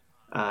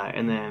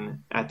 And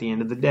then at the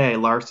end of the day,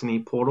 Larceny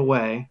pulled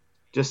away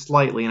just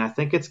slightly. And I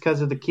think it's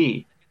because of the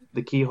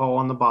keyhole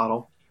on the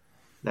bottle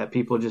that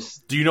people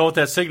just... Do you know what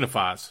that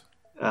signifies?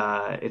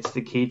 It's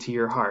the key to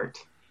your heart.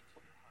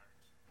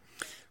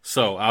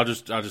 So I'll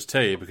just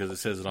tell you because it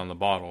says it on the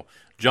bottle.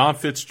 John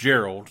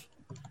Fitzgerald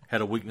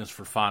had a weakness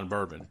for fine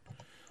bourbon,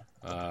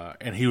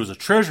 and he was a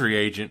treasury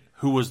agent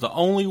who was the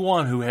only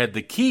one who had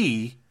the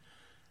key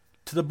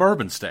to the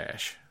bourbon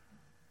stash.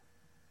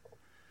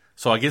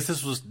 So I guess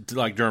this was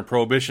like during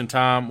Prohibition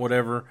time,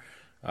 whatever.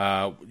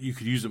 You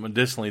could use it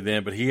medicinally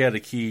then, but he had a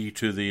key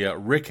to the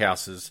rick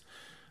houses,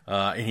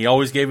 and he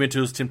always gave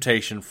into his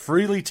temptation,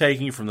 freely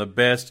taking from the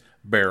best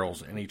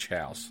barrels in each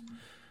house.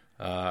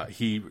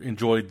 He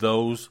enjoyed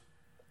those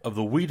of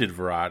the wheated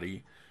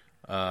variety,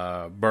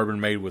 bourbon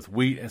made with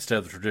wheat instead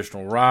of the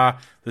traditional rye.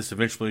 This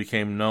eventually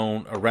became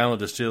known around the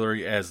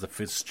distillery as the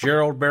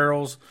Fitzgerald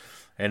barrels,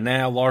 and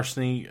now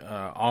Larceny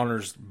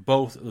honors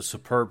both the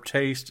superb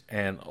taste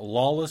and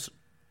lawless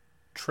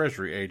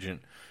treasury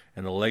agent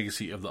and the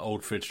legacy of the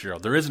Old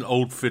Fitzgerald. There is an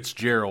Old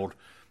Fitzgerald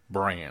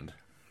brand.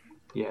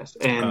 Yes,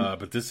 and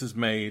but this is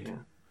made.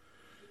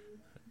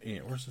 Yeah,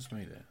 where's this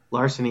made at?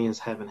 Larceny is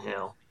Heaven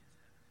Hill.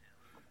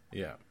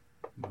 Yeah,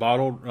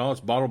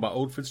 it's bottled by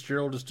Old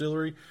Fitzgerald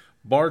Distillery,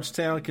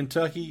 Bardstown,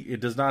 Kentucky. It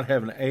does not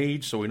have an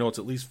age, so we know it's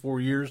at least 4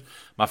 years.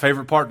 My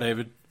favorite part,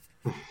 David.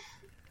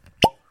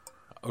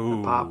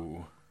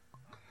 Ooh.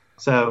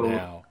 So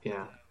now,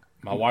 yeah,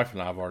 my wife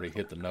and I have already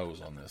hit the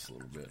nose on this a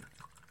little bit.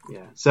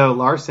 Yeah. So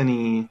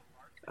Larceny,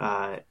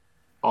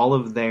 all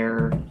of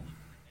their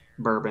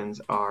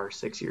bourbons are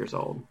 6 years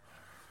old.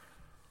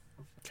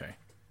 Okay.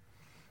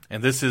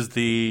 And this is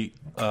the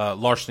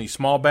Larceny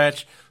small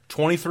batch,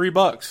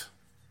 $23.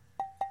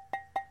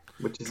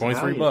 Which is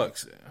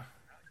 $23.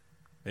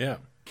 Yeah.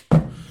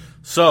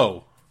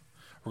 So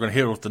we're gonna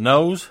hit it with the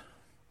nose,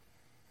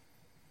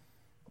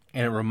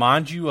 and it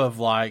reminds you of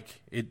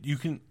like it. You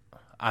can,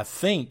 I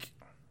think,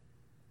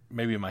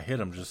 maybe in my head,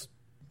 I'm just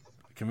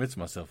convincing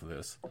myself of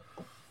this,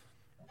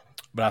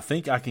 but I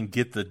think I can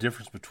get the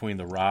difference between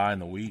the rye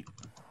and the wheat.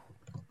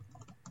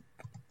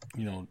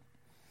 You know,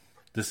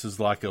 this is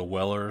like a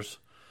Weller's.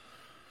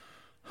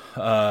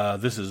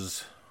 This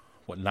is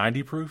what,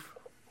 90 proof.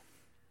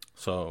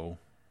 So.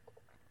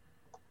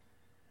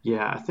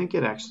 Yeah, I think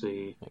it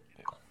actually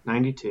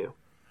 92.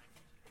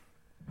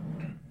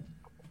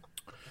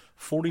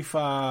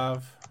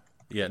 45.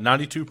 Yeah,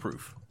 92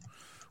 proof.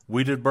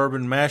 Wheated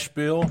bourbon mash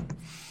bill.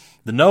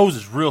 The nose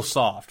is real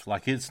soft.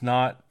 Like it's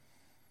not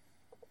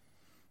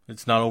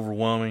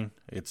overwhelming.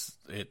 It's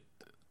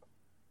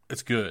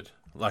good.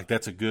 Like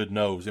that's a good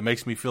nose. It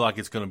makes me feel like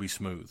it's going to be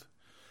smooth.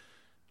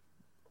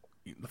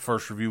 The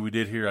first review we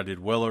did here, I did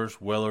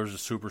Weller's. Weller's is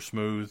super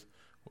smooth.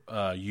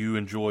 You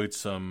enjoyed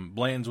some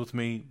Blanton's with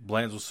me.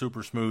 Blanton's was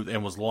super smooth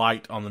and was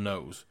light on the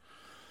nose.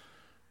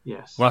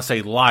 Yes. When I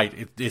say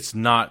light, it's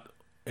not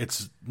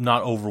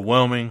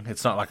overwhelming.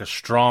 It's not like a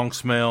strong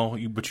smell,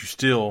 but you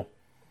still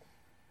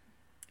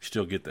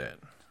get that.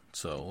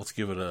 So let's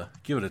give it a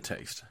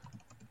taste.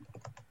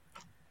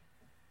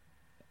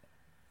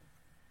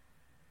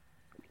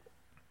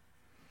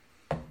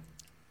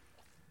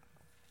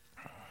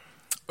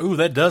 Ooh,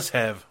 that does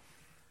have.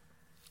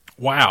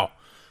 Wow.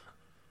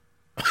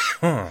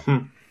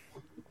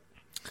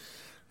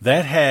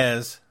 That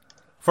has,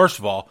 first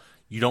of all,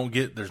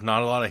 there's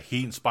not a lot of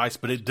heat and spice,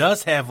 but it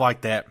does have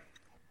like that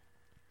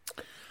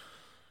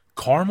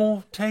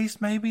caramel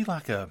taste, maybe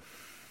there's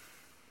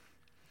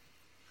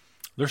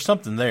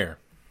something there.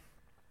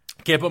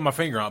 Can't put my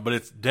finger on it, but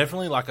it's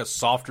definitely like a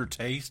softer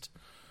taste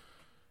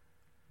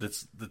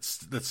that's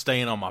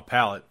staying on my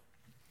palate.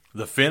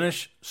 The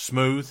finish,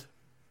 smooth,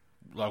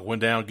 like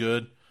went down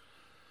good.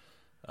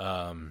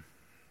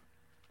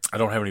 I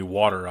don't have any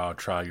water. I'll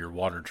try your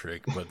water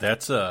trick, but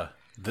that's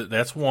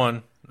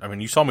one. I mean,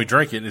 you saw me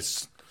drink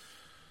it.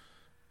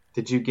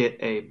 Did you get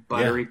a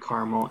buttery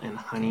caramel and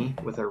honey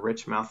with a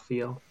rich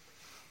mouthfeel?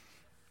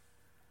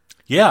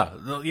 Yeah,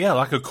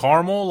 like a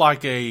caramel,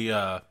 like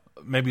a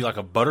maybe like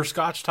a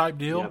butterscotch type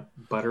deal. Yep,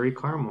 buttery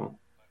caramel.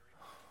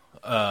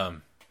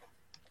 And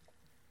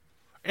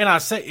I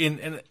say,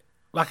 and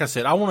like I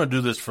said, I want to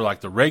do this for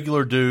like the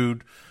regular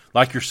dude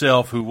like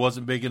yourself who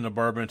wasn't big into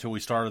bourbon until we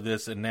started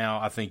this, and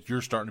now I think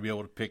you're starting to be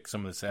able to pick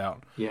some of this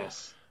out.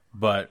 Yes.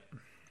 But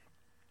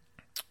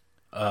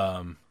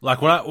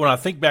like when I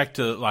think back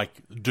to like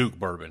Duke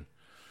bourbon,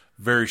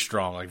 very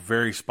strong, like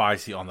very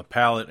spicy on the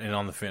palate and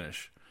on the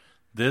finish.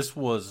 This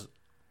was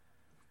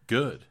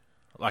good.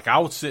 Like I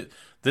would sit.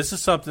 This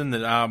is something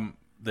that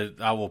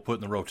I will put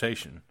in the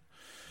rotation.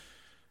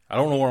 I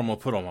don't know where I'm going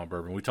to put on my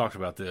bourbon. We talked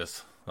about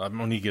this. I'm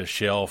going to need to get a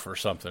shelf or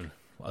something,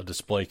 a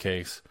display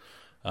case.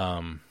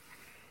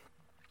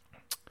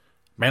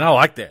 Man, I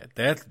like that.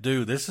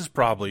 This is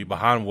probably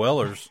behind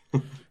Weller's,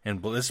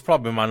 and this is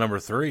probably my number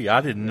 3. I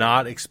did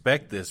not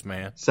expect this,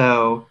 man.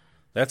 So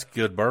that's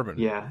good bourbon.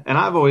 Yeah, and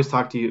I've always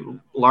talked to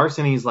you.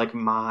 Larceny's like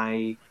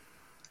my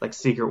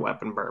secret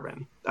weapon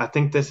bourbon. I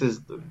think this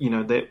is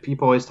that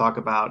people always talk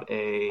about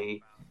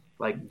a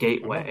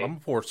gateway. I'm gonna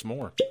pour some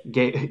more.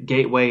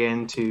 Gateway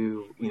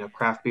into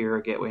craft beer,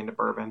 a gateway into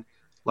bourbon.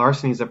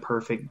 Larceny's a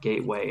perfect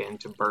gateway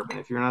into bourbon.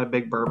 If you're not a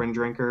big bourbon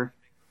drinker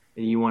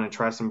and you want to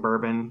try some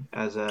bourbon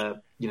as a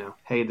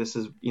hey, this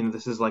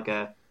is like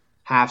a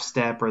half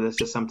step, or this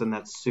is something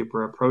that's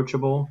super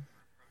approachable,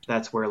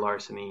 that's where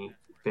Larceny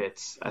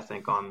fits, I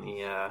think, on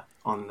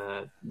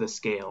the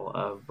scale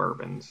of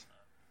bourbons.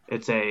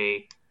 It's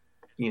a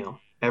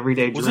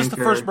everyday drinker. Was this the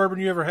first bourbon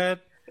you ever had?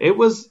 It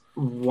was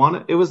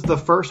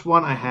the first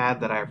one I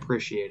had that I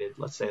appreciated.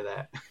 Let's say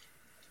that.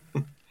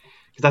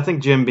 because I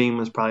think Jim Beam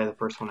was probably the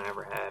first one I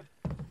ever had.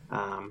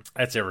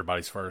 That's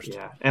everybody's first.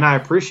 Yeah, and I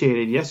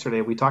appreciated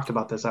yesterday. We talked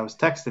about this. I was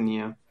texting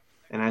you,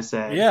 and I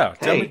said, "Yeah,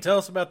 hey, tell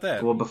us about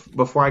that." Well,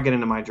 before I get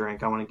into my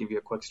drink, I want to give you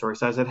a quick story.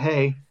 So I said,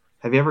 "Hey,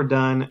 have you ever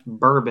done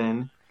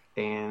bourbon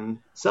and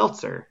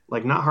seltzer?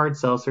 Like not hard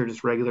seltzer,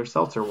 just regular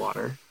seltzer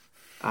water?"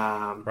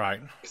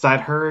 Right. Because I'd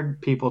heard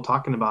people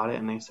talking about it,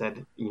 and they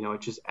said,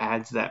 it just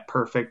adds that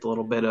perfect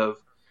little bit of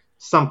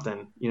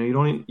something. You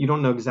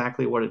don't know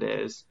exactly what it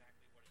is.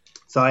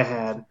 So I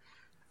had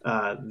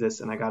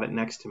this, and I got it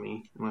next to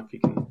me. I don't know if you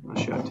can. I'll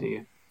show it to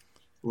you.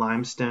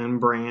 Limestone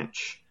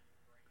Branch.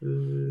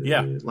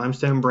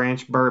 Limestone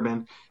Branch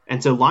bourbon.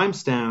 And so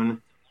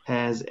Limestone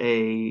has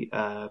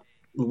a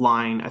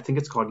line. I think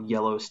it's called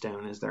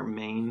Yellowstone. Is their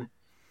main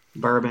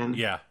bourbon?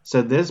 Yeah.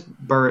 So this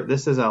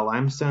is a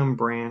Limestone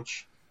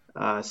Branch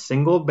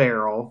single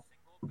barrel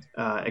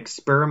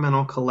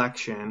experimental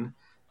collection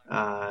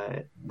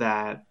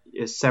that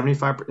is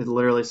 75. It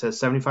literally says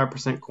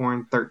 75%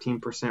 corn,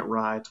 13%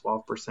 rye,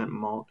 12%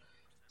 malt,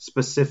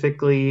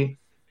 specifically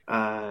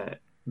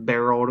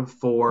barreled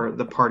for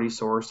the Party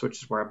Source,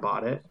 which is where I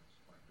bought it.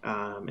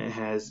 It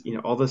has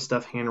all this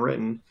stuff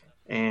handwritten,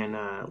 and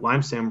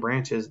Limestone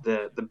Branch is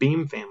the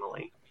Beam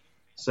family.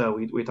 So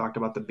we talked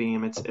about the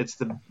Beam. It's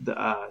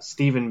the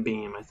Stephen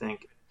Beam, I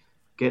think,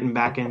 getting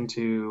back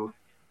into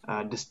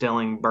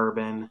distilling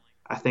bourbon.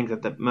 I think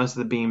that most of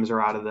the Beams are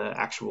out of the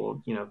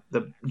actual,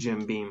 the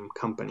Jim Beam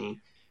company.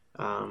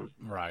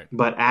 Right.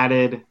 But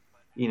added,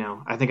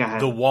 I think I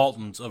had the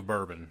Waltons of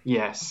bourbon.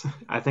 Yes.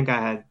 I think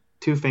I had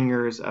 2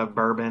 fingers of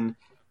bourbon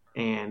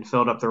and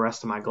filled up the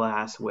rest of my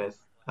glass with,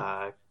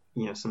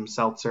 some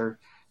seltzer.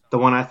 The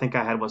one I think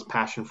I had was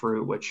passion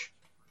fruit, which,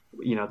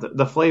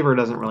 the flavor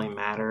doesn't really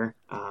matter.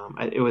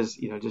 It was,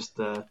 just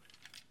the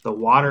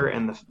water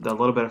and the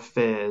little bit of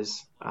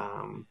fizz,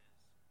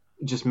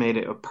 just made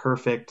it a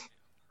perfect,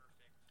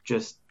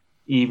 just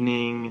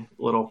evening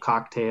little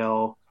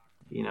cocktail,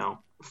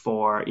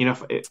 for,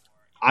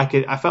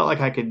 I felt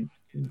like I could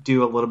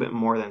do a little bit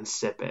more than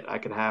sip it. I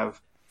could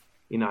have,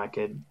 I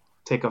could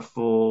take a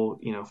full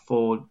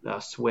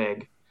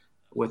swig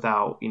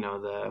without,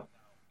 I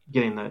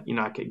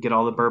could get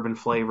all the bourbon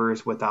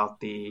flavors without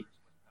the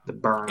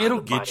burn.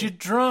 It'll get you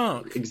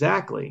drunk.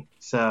 Exactly.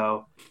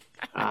 So,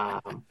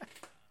 try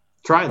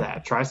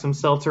that. Try some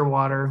seltzer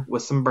water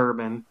with some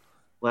bourbon.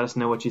 Let us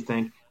know what you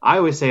think. I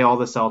always say all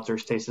the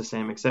seltzers taste the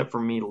same, except for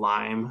me,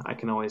 lime. I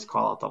can always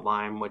call out the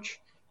lime, which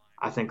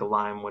I think a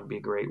lime would be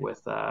great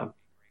with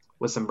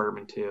some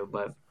bourbon too.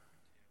 But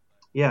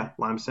yeah,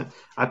 limestone.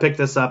 I picked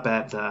this up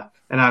at,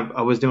 and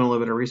I was doing a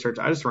little bit of research.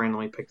 I just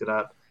randomly picked it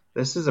up.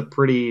 This is a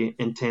pretty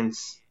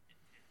intense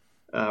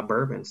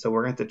bourbon, so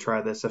we're going to have to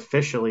try this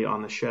officially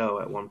on the show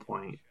at one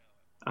point.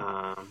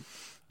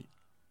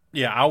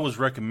 Yeah, I was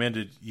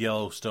recommended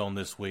Yellowstone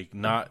this week,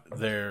 not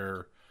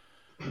their.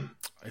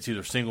 It's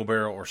either single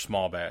barrel or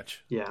small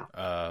batch. Yeah.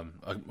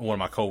 One of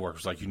my coworkers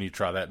was like, you need to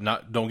try that.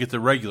 Don't get the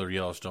regular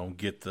Yellowstone.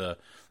 They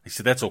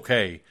said that's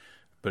okay,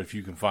 but if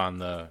you can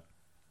find I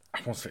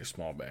won't say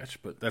small batch,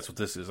 but that's what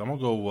this is. I'm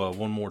gonna go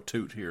one more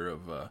toot here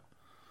of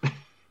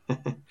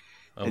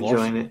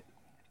enjoying it.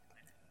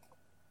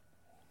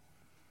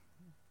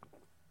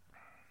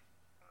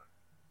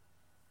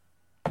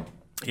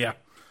 Yeah.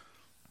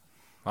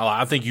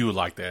 I think you would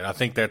like that. I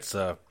think that's.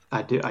 I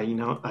do.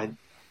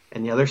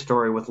 And the other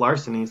story with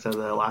Larceny, so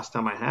the last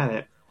time I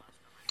had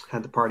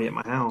the party at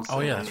my house. Oh,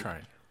 yeah, that's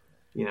right.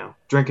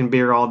 Drinking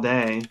beer all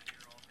day.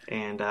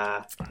 And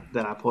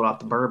then I pulled out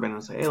the bourbon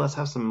and said, hey, let's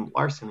have some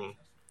Larceny.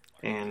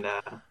 And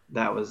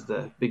that was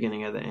the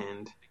beginning of the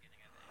end.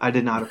 I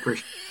did not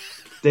appreciate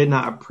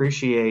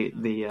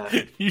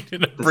the you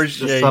didn't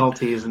appreciate the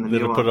subtleties and the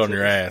nuances. Put it on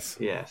your ass.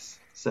 Yes.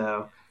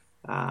 So,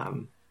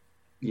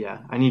 yeah,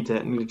 I need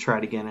to try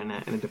it again in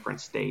a different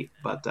state.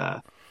 But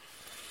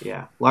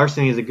yeah,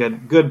 Larceny is a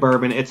good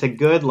bourbon. It's a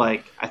good,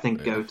 I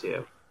think,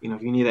 go-to.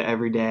 If you need it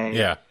every day.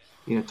 Yeah.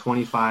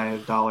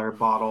 $25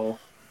 bottle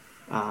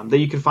that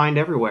you can find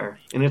everywhere.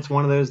 And it's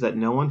one of those that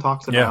no one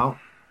talks about.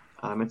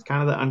 Yeah. It's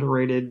kind of the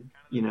underrated,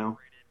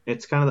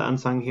 it's kind of the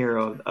unsung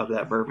hero of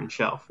that bourbon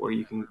shelf where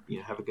you can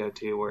have a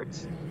go-to where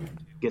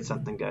get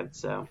something good.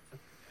 So,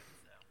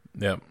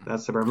 yep.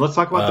 That's the bourbon. Let's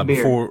talk about the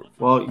beer.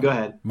 Well, go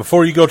ahead.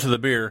 Before you go to the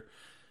beer,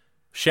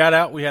 shout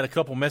out. We had a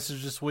couple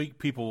messages this week.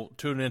 People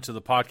tuning into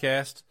the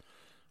podcast.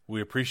 We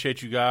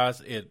appreciate you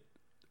guys.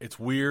 It's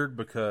weird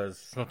because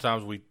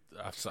sometimes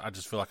I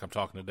just feel like I'm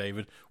talking to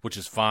David, which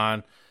is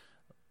fine.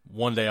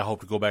 One day I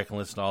hope to go back and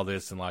listen to all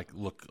this and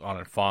look on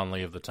it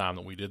fondly of the time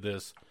that we did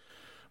this.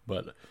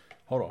 But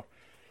hold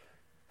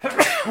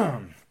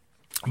on.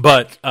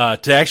 But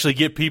to actually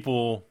get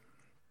people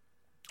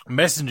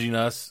messaging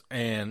us,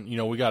 and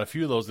we got a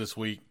few of those this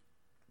week.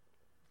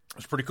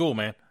 It's pretty cool,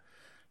 man.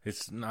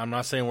 I'm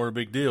not saying we're a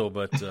big deal,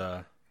 but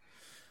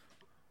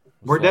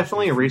we're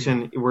definitely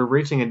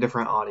reaching a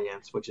different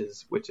audience, which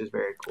is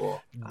very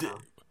cool.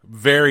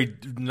 Very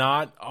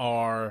not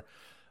our.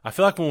 I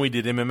feel like when we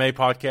did MMA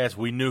podcast,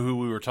 we knew who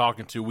we were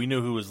talking to, we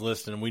knew who was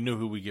listening, we knew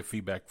who we get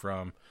feedback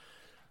from.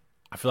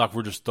 I feel like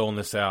we're just throwing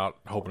this out,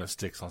 hoping it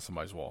sticks on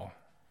somebody's wall.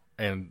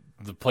 And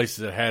the places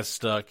it has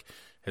stuck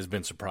has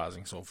been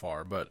surprising so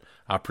far. But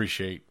I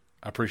appreciate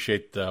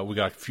we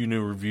got a few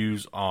new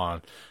reviews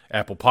on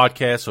Apple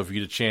Podcasts, so if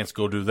you get a chance,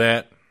 go do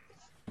that.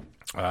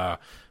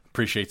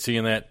 Appreciate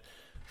seeing that.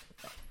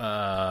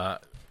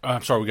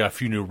 I'm sorry, we got a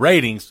few new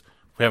ratings.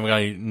 We haven't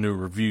got any new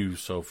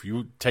reviews, so if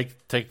you take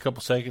a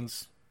couple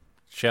seconds,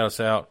 shout us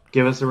out.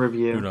 Give us a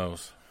review. Who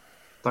knows?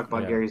 Talk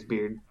about Gary's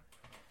beard.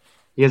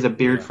 He has a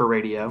beard for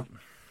radio,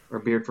 or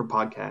beard for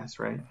podcasts,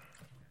 right?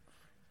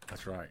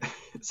 That's right.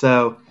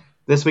 So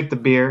this week, the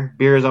beer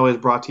is always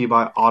brought to you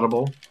by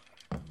Audible.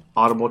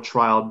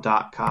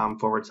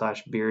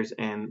 audibletrial.com/beers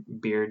and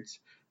beards.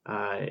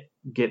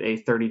 Get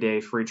a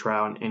 30-day free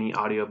trial on any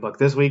audiobook.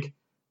 This week,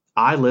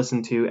 I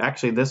listened to,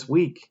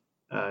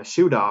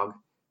 Shoe Dog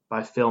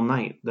by Phil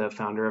Knight, the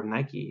founder of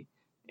Nike.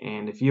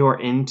 And if you are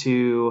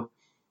into,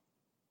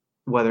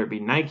 whether it be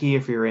Nike,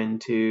 if you're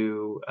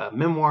into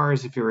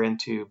memoirs, if you're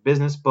into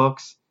business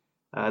books,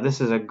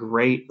 this is a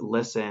great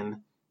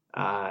listen.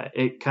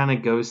 It kind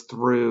of goes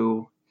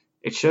through,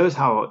 it shows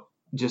how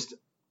just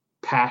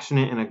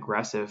passionate and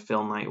aggressive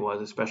Phil Knight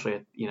was,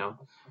 especially,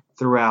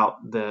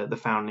 throughout the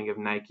founding of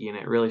Nike. And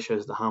it really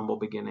shows the humble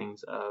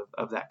beginnings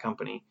of that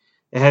company.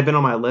 It had been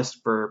on my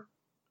list for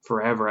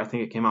forever. I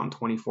think it came out in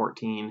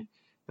 2014.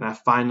 And I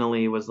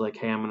finally was like,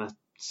 hey, I'm going to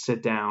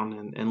sit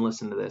down and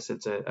listen to this.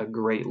 It's a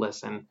great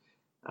listen.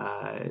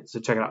 So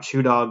check it out.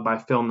 Shoe Dog by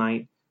Phil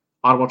Knight.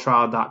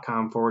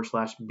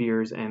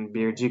 audibletrial.com/beers and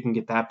beards. You can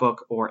get that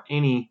book or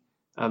any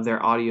of their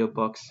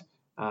audiobooks.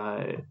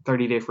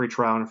 30-day free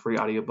trial and a free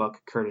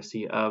audiobook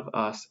courtesy of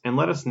us. And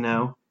let us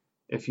know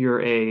if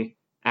you're a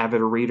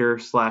avid reader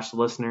 /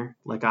 listener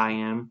like I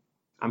am.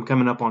 I'm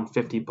coming up on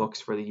 50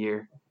 books for the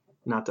year.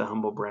 Not to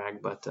humble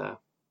brag, but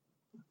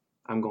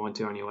I'm going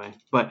to anyway.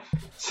 But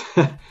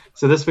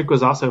so this week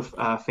was also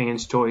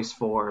fans' choice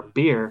for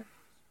beer,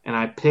 and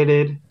I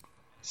pitted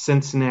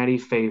Cincinnati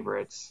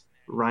favorites,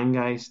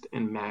 Rhinegeist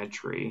and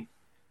MadTree.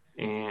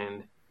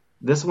 And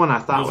this one I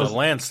thought was a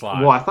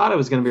landslide. Well, I thought it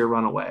was going to be a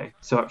runaway.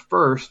 So at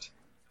first,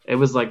 it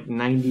was like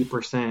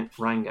 90%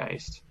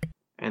 Rhinegeist.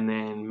 And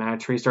then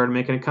MadTree started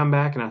making a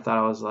comeback, and I thought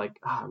I was like,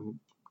 I'm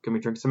going to be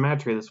drinking some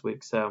MadTree this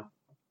week.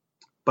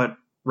 But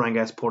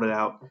Rhinegeist pulled it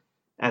out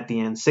at the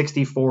end.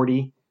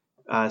 60-40,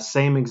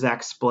 same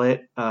exact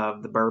split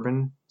of the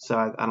bourbon. So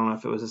I don't know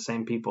if it was the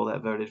same people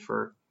that voted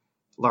for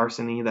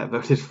Larceny that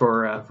voted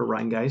for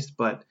Rhinegeist.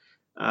 But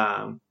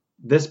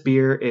this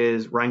beer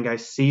is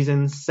Rhinegeist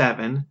Season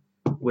 7,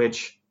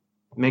 which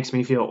makes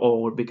me feel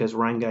old because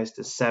Rhinegeist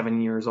is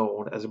 7 years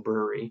old as a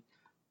brewery.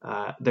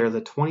 They're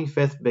the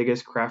 25th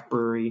biggest craft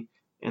brewery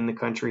in the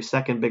country,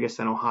 second biggest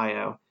in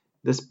Ohio.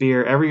 This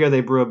beer, every year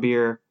they brew a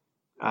beer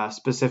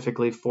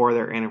specifically for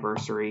their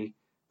anniversary.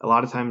 A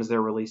lot of times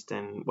they're released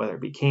in, whether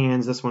it be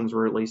cans, this one's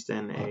released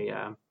in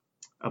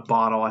a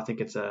bottle. I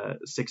think it's a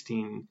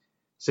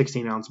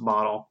 16-ounce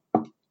bottle.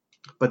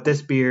 But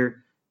this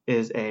beer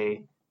is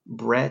a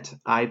Brett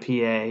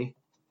IPA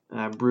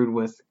brewed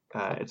with,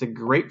 it's a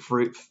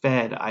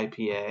grapefruit-fed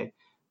IPA,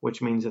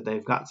 which means that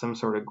they've got some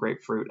sort of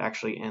grapefruit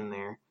actually in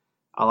there.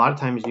 A lot of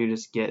times you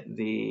just get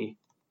the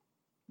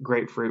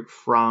grapefruit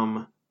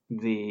from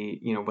the,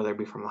 whether it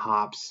be from the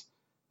hops,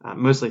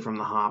 mostly from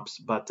the hops.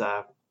 But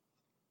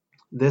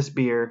this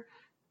beer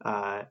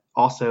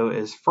also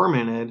is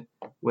fermented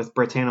with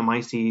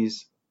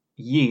Brettanomyces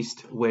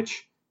yeast,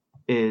 which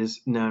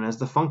is known as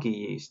the funky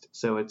yeast.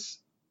 So it's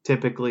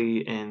typically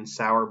in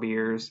sour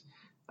beers.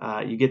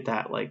 You get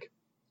that like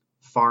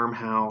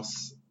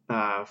farmhouse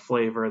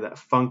flavor, that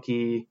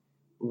funky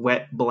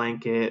wet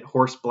blanket,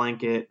 horse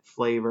blanket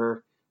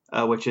flavor,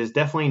 which is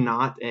definitely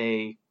not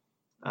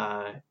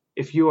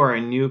if you are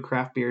a new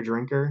craft beer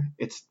drinker,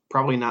 it's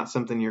probably not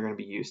something you're going to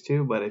be used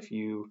to. But if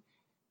you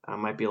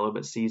might be a little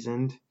bit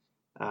seasoned,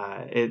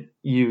 and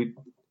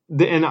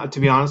to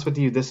be honest with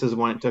you, this is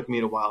one it took me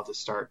a while to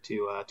start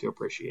to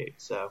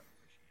appreciate. So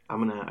so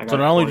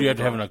not only do you have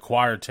to have an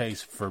acquired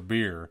taste for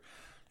beer,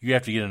 you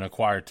have to get an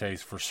acquired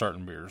taste for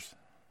certain beers.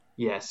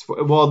 Yes.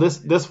 Well,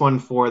 this one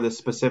for the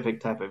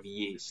specific type of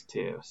yeast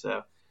too.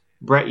 So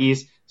Brett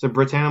yeast. So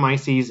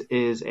Brettanomyces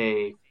is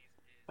a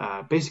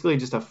basically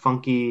just a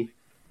funky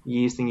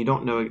yeast, and you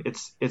don't know,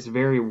 it's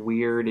very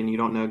weird, and you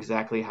don't know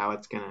exactly how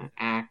it's going to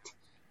act.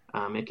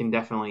 It can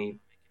definitely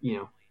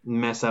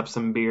mess up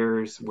some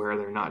beers where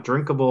they're not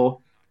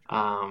drinkable.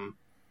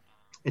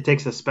 It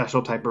takes a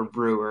special type of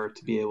brewer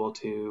to be able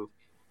to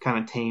kind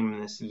of tame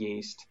this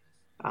yeast.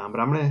 But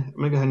I'm gonna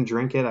go ahead and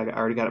drink it. I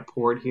already got it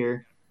poured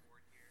here.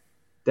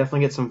 Definitely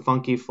get some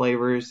funky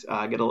flavors.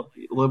 Get a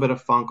little bit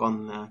of funk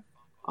on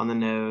the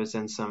nose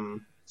and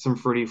some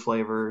fruity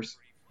flavors.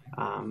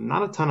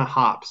 Not a ton of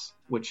hops,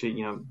 which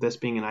this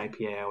being an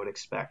IPA I would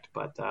expect.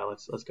 But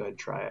let's go ahead and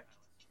try it.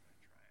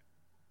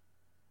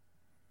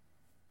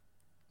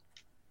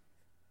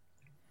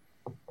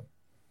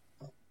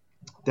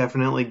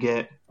 Definitely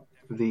get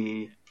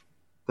the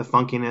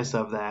funkiness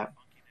of that.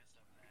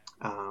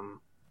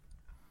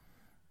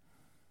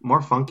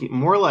 More funky,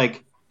 more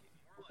like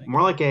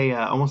more like a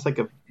almost like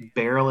a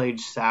barrel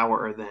aged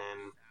sour than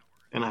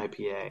an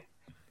IPA.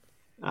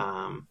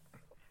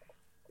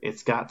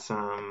 It's got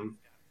some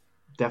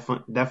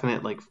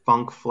definite like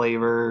funk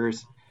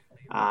flavors.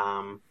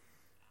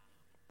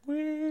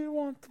 We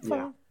want the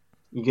funk.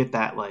 You get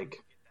that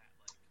like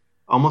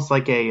almost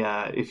like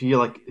a if you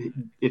like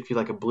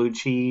a blue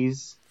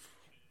cheese,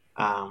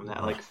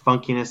 that like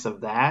funkiness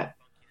of that.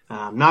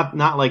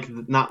 Not like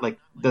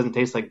doesn't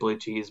taste like blue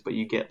cheese, but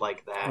you get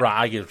like that.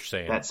 Right, I get what you're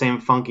saying. That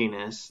same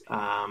funkiness,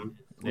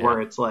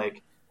 where it's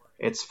like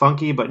it's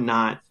funky, but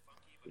not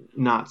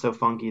so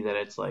funky that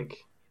it's like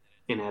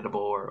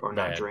inedible or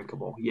not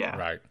drinkable. Yeah,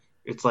 right.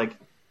 It's like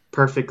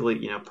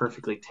perfectly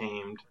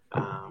tamed.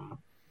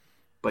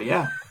 But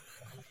yeah,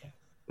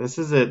 this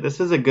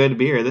is a good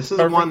beer. This is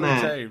perfectly one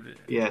that tamed.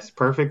 Yes,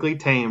 perfectly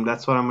tamed.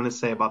 That's what I'm going to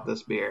say about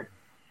this beer.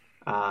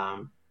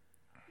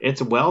 It's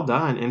well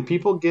done, and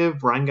people give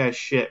Rhinegeist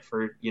shit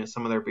for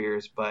some of their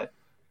beers, but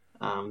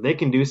they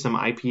can do some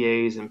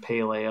IPAs and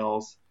pale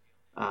ales.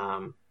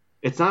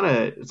 It's not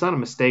a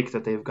mistake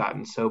that they've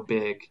gotten so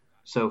big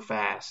so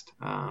fast.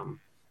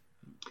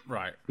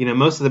 Right.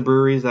 Most of the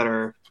breweries that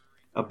are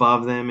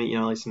above them, at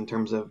least in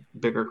terms of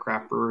bigger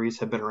craft breweries,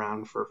 have been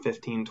around for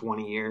 15,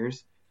 20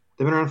 years.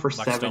 They've been around for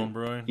like 7. Stone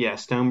Brewing? Yeah,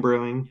 Stone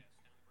Brewing.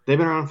 They've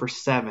been around for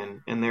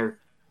 7, and they're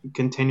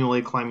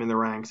continually climbing the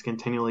ranks,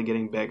 continually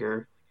getting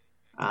bigger.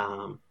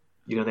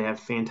 They have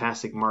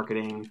fantastic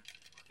marketing.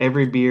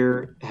 Every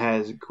beer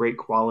has great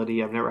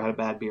quality. I've never had a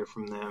bad beer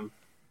from them.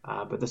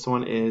 But this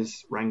one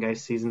is Rhinegeist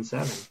Season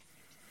 7.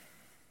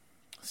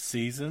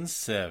 Season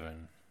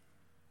 7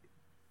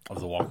 of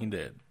The Walking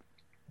Dead.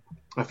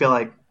 I feel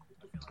like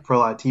for a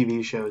lot of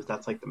TV shows,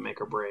 that's like the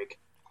make or break.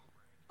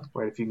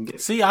 Right? If you can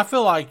get. See, I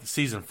feel like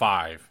Season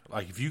 5.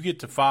 Like if you get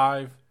to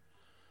 5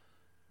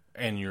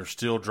 and you're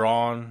still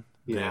drawn,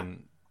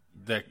 then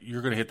that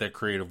you're going to hit that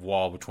creative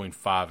wall between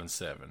 5 and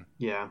 7.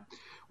 Yeah.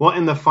 Well,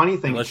 and the funny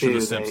thing unless too, you're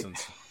The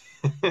Simpsons.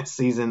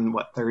 Season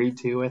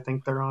 32, I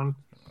think they're on.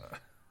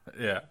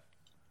 Yeah.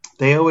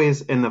 They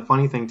always, and the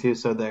funny thing too,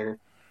 so their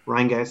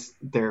Rhinegeist,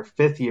 their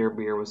 5th year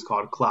beer was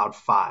called Cloud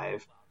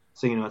 5.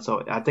 So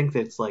so I think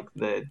that's like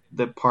the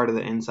part of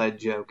the inside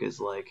joke is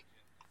like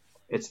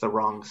it's the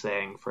wrong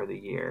saying for the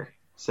year.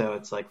 So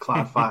it's like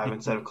Cloud 5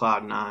 instead of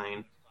Cloud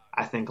 9.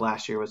 I think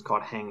last year was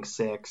called Hang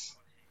 6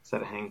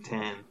 instead of Hang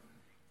 10.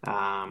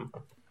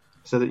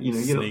 So that you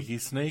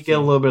sneaky. Get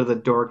a little bit of the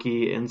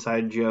dorky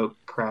inside joke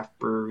craft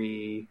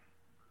brewery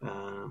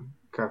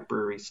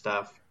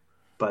stuff.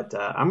 But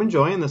I'm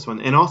enjoying this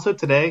one. And also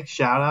today,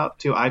 shout out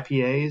to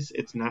IPAs.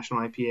 It's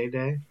National IPA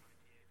Day.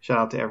 Shout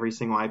out to every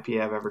single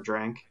IPA I've ever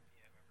drank.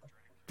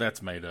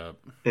 That's made up.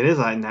 It is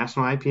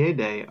National IPA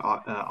Day,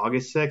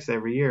 August 6th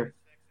every year.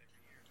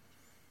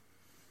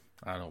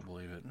 I don't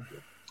believe it.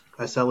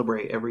 I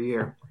celebrate every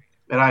year.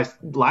 And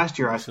last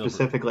year I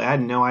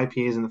had no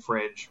IPAs in the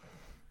fridge.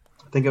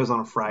 I think it was on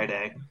a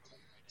Friday.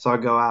 So I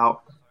go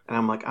out and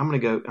I'm like, I'm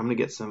gonna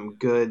get some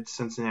good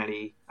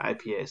Cincinnati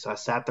IPA. So I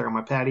sat there on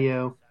my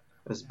patio.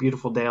 It was a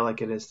beautiful day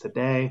like it is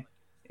today,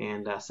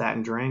 and sat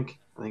and drank.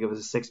 I think it was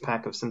a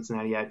 6-pack of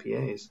Cincinnati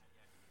IPAs.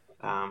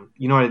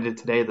 You know what I did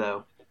today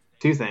though?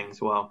 2 things.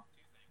 Well,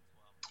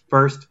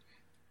 first,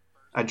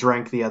 I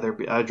drank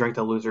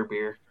the loser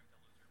beer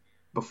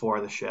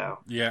before the show.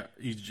 Yeah,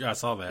 I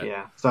saw that.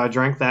 Yeah, so I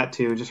drank that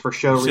too, just for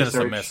show research. Send us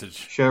a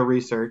message. Show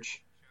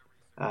research,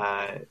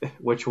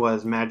 which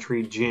was Mad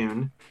Tree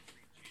June,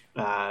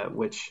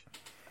 which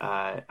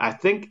I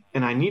think,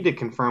 and I need to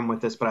confirm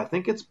with this, but I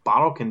think it's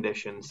bottle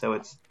conditioned, so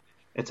it's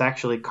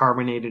actually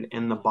carbonated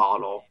in the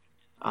bottle,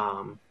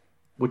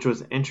 which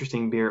was an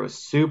interesting beer. It was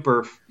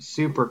super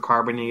super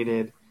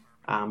carbonated,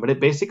 but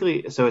it basically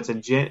it's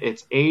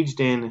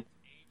aged in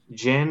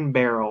gin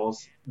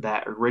barrels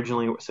that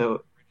originally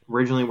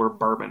were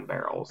bourbon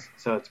barrels.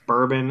 So it's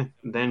bourbon,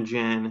 then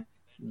gin,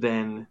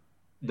 then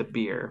the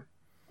beer.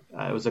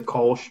 It was a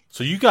Kolsch.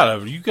 So you got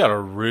a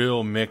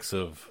real mix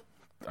of.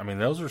 I mean,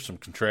 those are some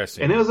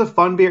contrasting. And it was a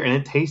fun beer, and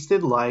it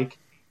tasted like.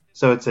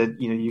 So it's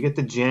you get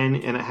the gin,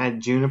 and it had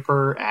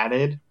juniper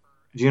added,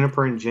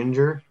 juniper and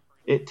ginger.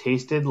 It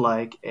tasted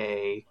like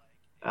a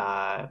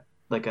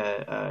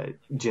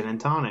gin and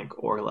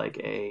tonic, or like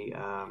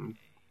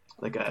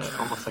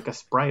almost like a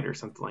Sprite or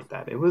something like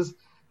that. It was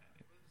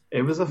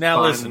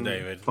listen,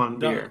 David, fun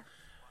beer.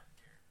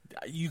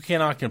 You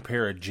cannot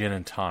compare a gin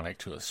and tonic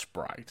to a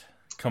Sprite.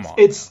 Come on.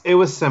 It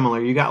was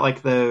similar. You got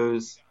like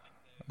those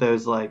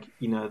like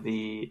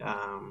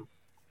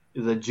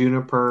the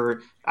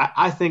juniper.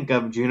 I think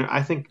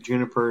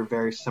juniper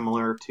very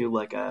similar to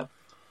like a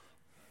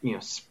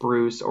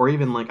spruce, or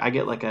even like I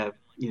get like a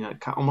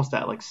almost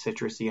that like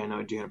citrusy. I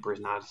know juniper is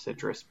not a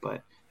citrus,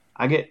 but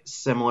I get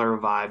similar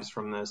vibes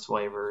from those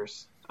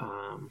flavors.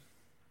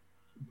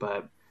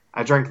 But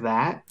I drank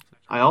that.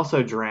 I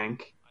also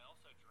drank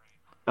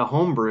a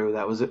homebrew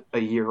that was a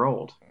year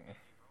old.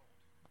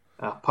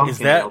 A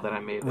pumpkin ale that I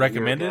made.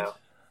 Recommended?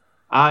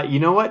 You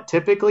know what?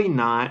 Typically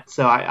not.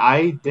 So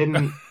I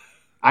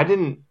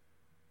didn't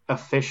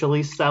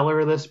officially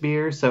cellar this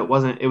beer, so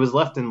it was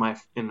left in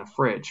the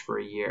fridge for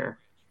a year.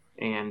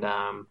 and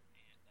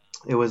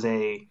it was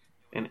an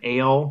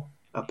ale,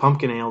 a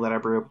pumpkin ale that I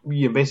brew.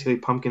 Basically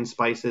pumpkin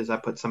spices. I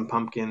put some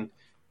pumpkin,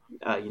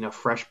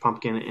 fresh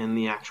pumpkin in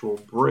the actual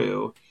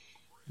brew.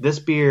 This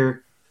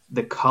beer,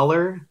 the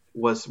color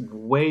was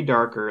way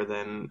darker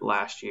than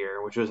last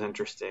year, which was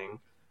interesting.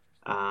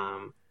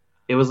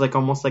 It was like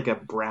almost like a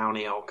brown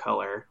ale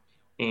color,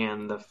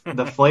 and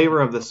the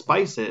flavor of the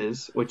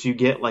spices, which you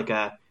get like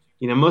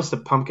most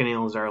of pumpkin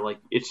ales are like,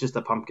 it's just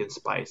a pumpkin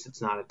spice.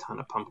 It's not a ton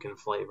of pumpkin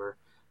flavor.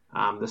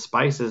 The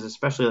spices,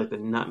 especially like the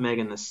nutmeg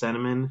and the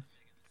cinnamon,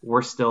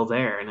 were still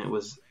there, and it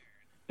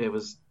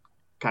was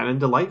kind of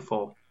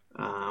delightful.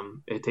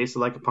 It tasted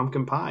like a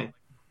pumpkin pie.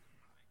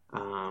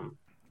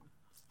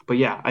 But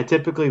yeah, I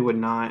typically would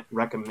not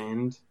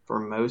recommend for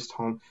most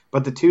home.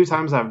 But the 2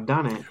 times I've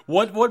done it,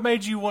 what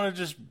made you want to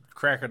just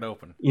crack it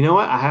open? You know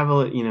what? I have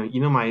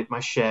my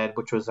shed,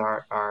 which was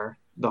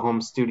the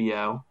home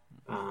studio.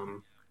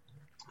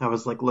 I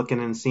was like looking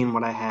and seeing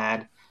what I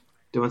had,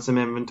 doing some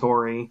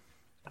inventory,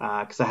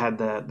 because I had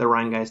the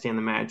Rhinegeist and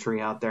the Mad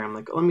Tree out there. I'm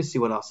like, let me see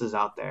what else is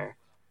out there.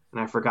 And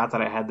I forgot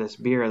that I had this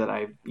beer that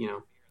I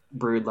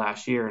brewed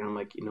last year, and I'm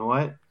like, you know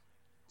what?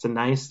 It's a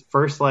nice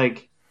first,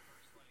 like,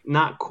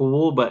 not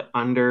cool, but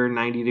under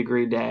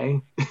 90-degree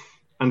day,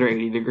 under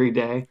 80-degree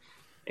day.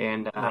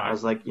 And right. I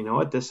was like, you know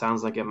what? This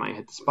sounds like it might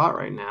hit the spot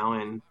right now,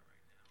 and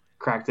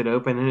cracked it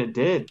open, and it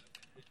did.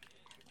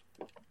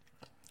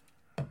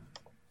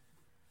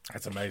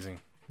 That's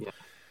amazing. Yeah.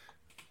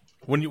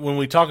 When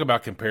we talk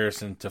about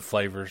comparison to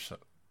flavors,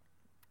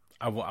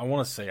 I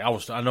want to say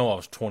I know I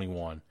was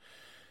 21,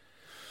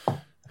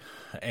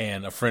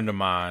 and a friend of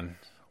mine,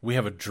 we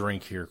have a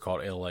drink here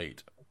called L8,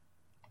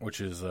 which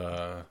is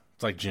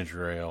it's like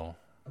ginger ale.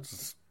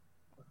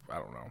 I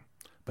don't know,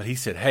 but he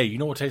said, "Hey, you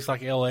know what tastes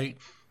like L8?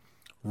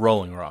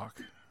 Rolling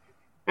Rock."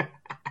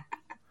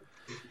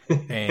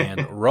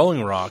 And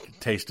Rolling Rock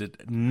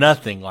tasted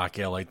nothing like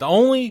L8. The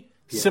only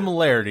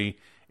similarity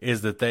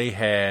is that they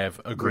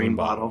have a green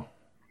bottle.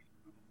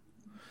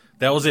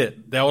 That was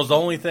it. That was the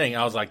only thing.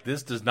 I was like,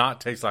 this does not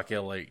taste like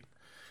L8.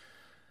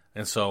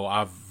 And so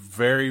I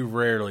very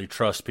rarely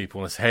trust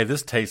people and say, hey,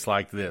 this tastes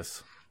like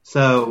this.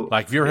 So,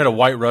 like, have you ever had a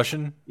White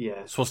Russian?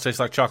 Yeah. It's supposed to taste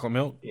like chocolate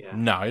milk? Yeah.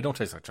 No, it don't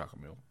taste like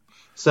chocolate milk.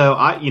 So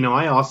I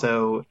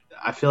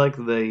feel like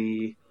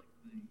the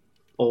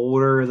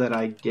older that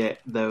I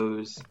get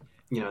those,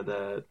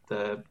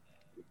 the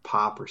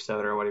pop or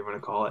soda or whatever you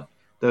want to call it,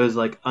 those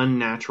like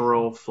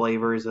unnatural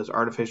flavors, those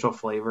artificial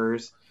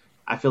flavors,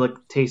 I feel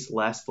like taste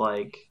less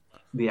like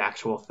the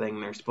actual thing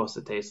they're supposed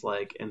to taste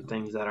like, and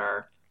things that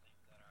are,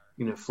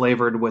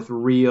 flavored with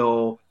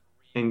real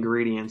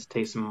ingredients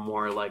taste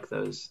more like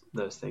those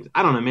things.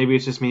 I don't know. Maybe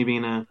it's just me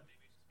being a,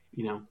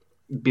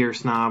 beer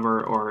snob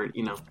or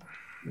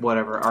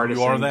whatever,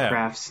 artisan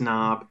craft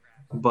snob.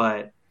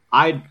 But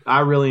I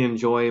really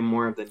enjoy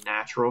more of the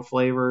natural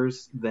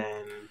flavors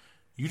than.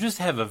 You just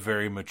have a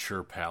very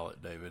mature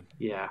palate, David.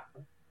 Yeah,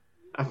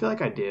 I feel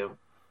like I do.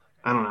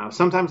 I don't know.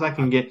 Sometimes I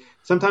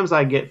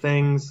get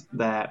things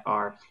that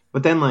are,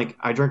 but then like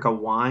I drink a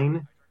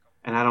wine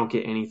and I don't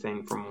get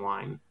anything from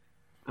wine.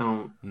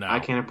 I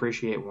can't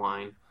appreciate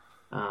wine.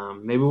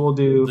 Maybe we'll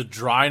do the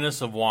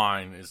dryness of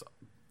wine is.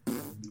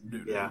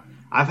 Yeah,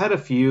 I've had a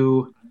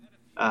few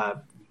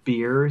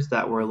beers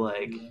that were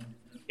like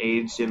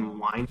aged in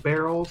wine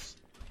barrels.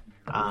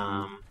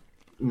 I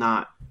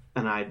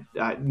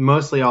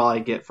mostly all I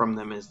get from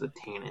them is the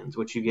tannins,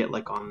 which you get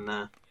like on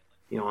the,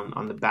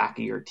 on the back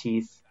of your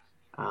teeth.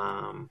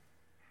 And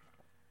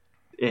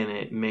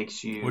it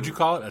makes you. What'd you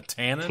call it? A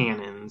tannin?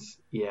 Tannins.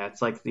 Yeah,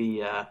 it's like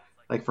the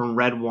like from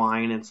red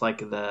wine. It's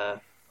like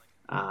the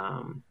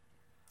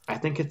I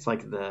think it's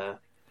like the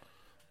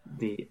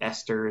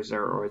esters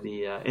or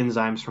the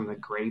enzymes from the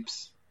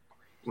grapes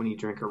when you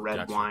drink a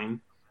red wine,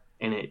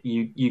 and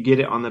you get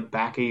it on the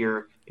back of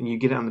your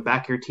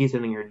teeth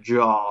and in your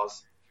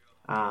jaws.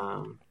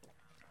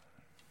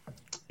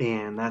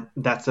 And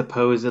that's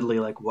supposedly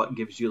like what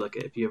gives you like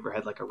if you ever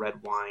had like a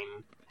red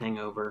wine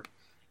hangover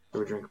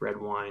or drink red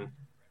wine,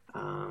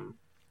 and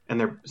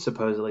they're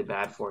supposedly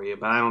bad for you.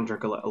 But I don't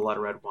drink a lot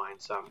of red wine,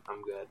 so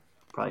I'm good,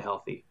 probably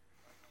healthy.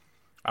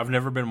 I've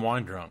never been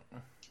wine drunk.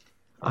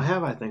 I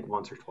have, I think,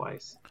 once or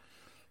twice.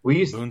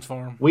 Boone's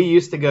Farm. We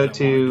used to go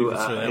to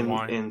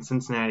in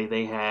Cincinnati.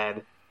 They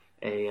had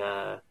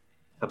a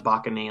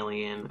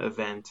Bacchanalian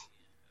event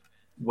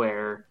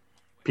where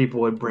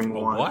people would bring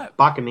wine. What?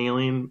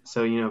 Bacchanalian.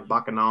 So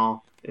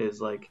Bacchanal is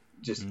like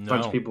just a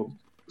bunch of people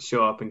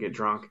show up and get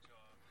drunk.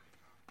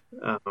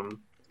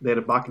 They had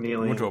a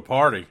Bacchanalian. Went to a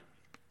party.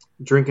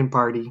 Drinking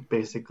party,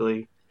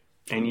 basically,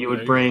 and you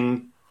would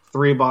bring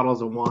 3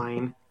 bottles of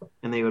wine,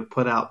 and they would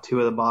put out 2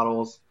 of the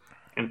bottles.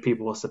 And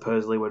people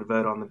supposedly would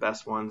vote on the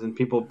best ones, and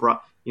people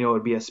brought, it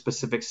would be a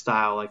specific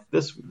style. Like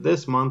this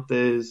month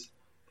is,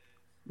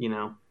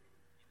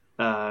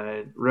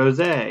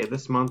 rosé.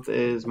 This month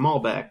is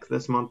Malbec.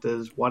 This month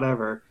is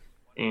whatever.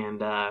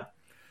 And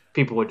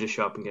people would just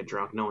show up and get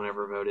drunk. No one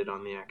ever voted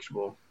on the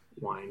actual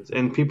wines,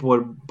 and people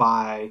would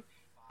buy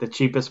the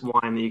cheapest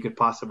wine that you could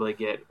possibly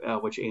get,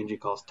 which Angie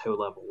calls toe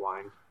level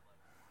wine.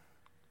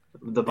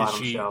 the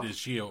bottom shelf.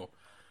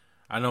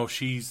 I know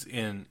she's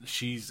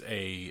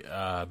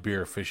a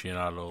beer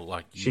aficionado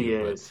like you. She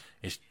is.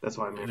 That's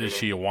why I married her. Is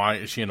she a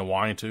wine? Is she into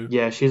wine too?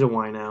 Yeah, she's a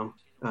wino.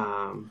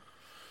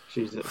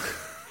 She's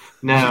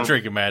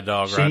drinking Mad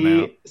Dog right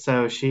now.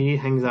 So she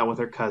hangs out with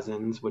her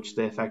cousins, which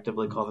they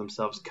effectively call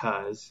themselves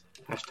cuz,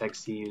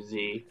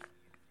 #CUZ.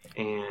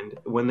 And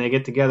when they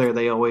get together,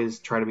 they always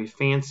try to be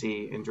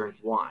fancy and drink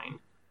wine.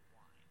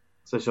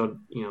 So she'll,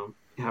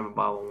 have a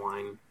bottle of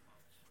wine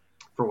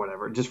for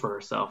whatever, just for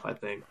herself, I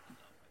think.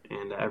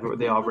 And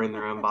they all bring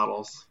their own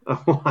bottles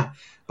of wine.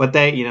 But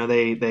they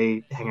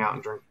hang out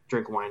and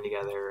drink wine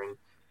together, and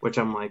which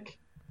I'm like,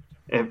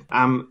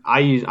 I'm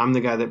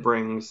the guy that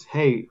brings,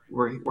 hey,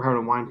 we're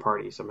having a wine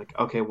party. So I'm like,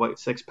 okay, what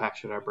 6-pack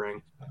should I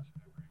bring?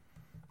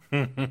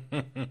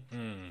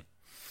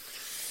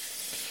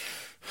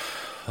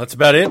 That's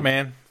about it,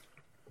 man.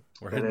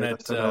 We're hitting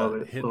that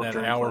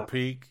hour left.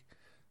 Peak.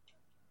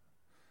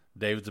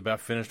 David's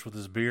about finished with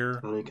his beer.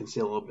 Oh, you can see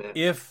a little bit.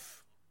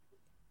 If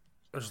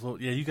there's a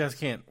little, you guys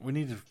can't. We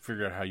need to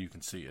figure out how you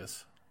can see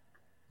us.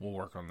 We'll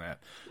work on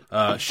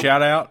that.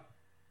 Shout out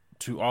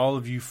to all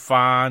of you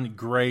fine,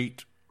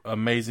 great,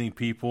 amazing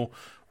people.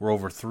 We're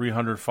over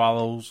 300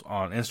 follows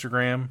on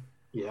Instagram.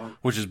 Yeah,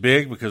 which is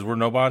big because we're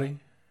nobody.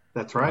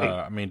 That's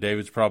right.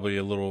 David's probably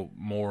a little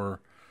more.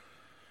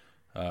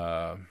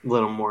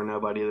 Little more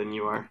nobody than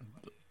you are.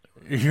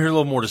 You're a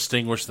little more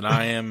distinguished than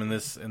I am in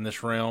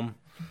this realm,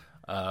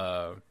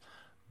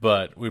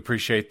 but we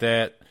appreciate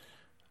that.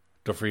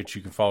 Don't forget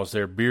you can follow us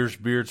there, Beers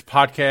Beards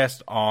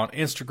Podcast on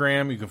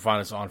Instagram. You can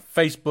find us on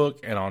Facebook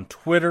and on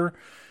Twitter.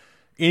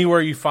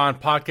 Anywhere you find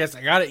podcasts.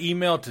 I got an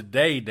email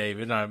today,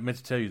 David, and I meant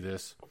to tell you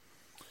this.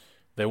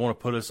 They want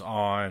to put us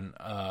on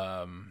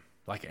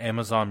like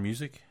Amazon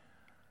Music.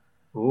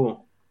 Ooh.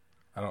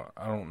 I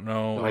don't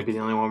know. That might be the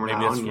only one we're not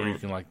on. Maybe that's where you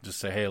can just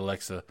say, "Hey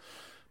Alexa,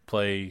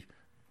 play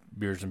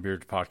Beers and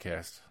Beards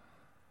podcast."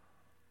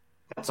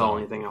 That's the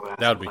only thing I would ask.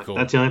 That would be cool.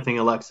 That's the only thing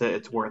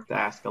it's worth to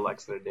ask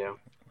Alexa to do.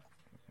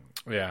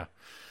 Yeah,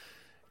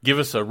 give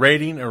us a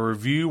rating, a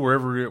review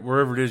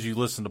wherever it is you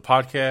listen to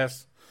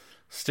podcasts.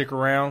 Stick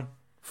around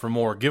for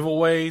more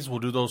giveaways. We'll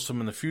do those some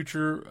in the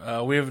future.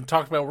 We haven't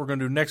talked about what we're going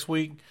to do next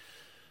week.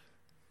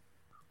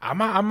 I'm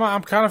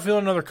kind of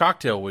feeling another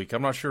cocktail week.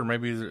 I'm not sure.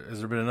 Maybe has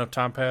there been enough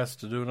time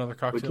passed to do another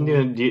cocktail? We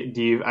can do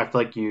you? I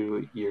feel like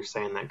you're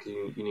saying that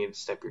because you need to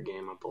step your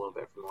game up a little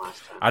bit from the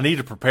last time. I need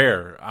to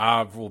prepare.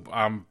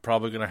 I'm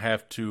probably going to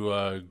have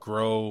to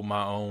grow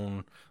my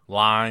own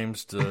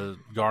limes to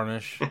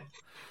garnish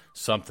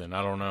something.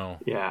 I don't know.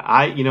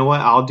 Yeah, you know what?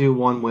 I'll do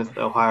one with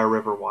Ohio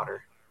River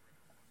water.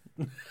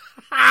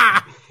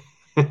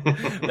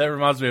 That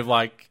reminds me of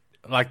like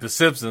The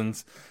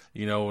Simpsons.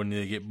 When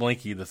they get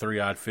Blinky, the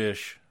three-eyed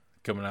fish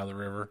coming out of the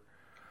river.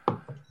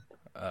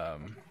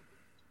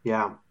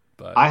 Yeah.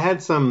 But I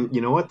had some, you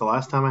know what? The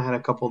last time I had a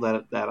couple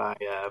that I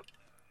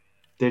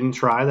didn't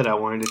try that I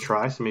wanted to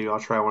try, so maybe I'll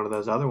try one of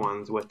those other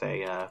ones with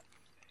I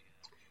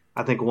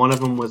think one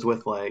of them was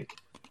with like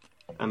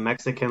a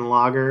Mexican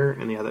lager,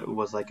 and the other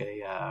was like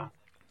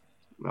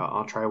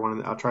I'll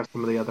try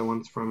some of the other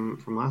ones from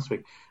last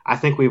week. I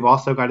think we've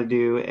also got to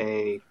do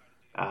this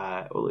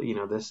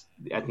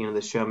at the end of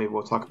the show, maybe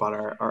we'll talk about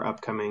our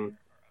upcoming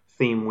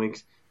theme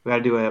weeks. We got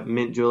to do a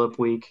mint julep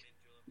week,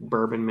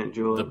 bourbon mint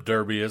julep. The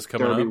Derby is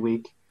coming up. Derby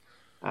week.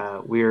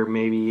 We're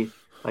maybe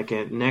like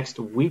next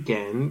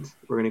weekend.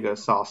 We're going to go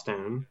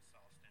Sawstone.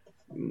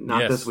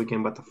 Not this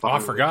weekend, but the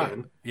following. I forgot.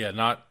 Weekend. Yeah,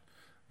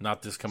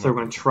 not this coming. So we're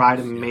going to try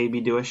to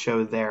maybe do a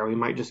show there. We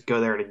might just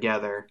go there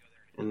together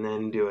and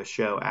then do a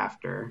show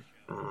after.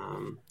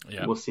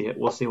 We'll see it.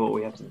 We'll see what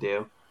we have to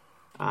do.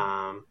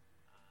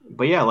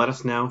 But yeah, let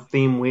us know.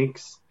 Theme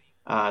weeks.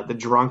 The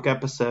drunk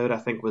episode, I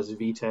think, was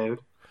vetoed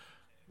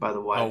by the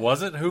wife. Oh,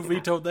 was it? Who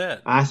vetoed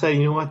that? I said,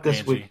 you know what,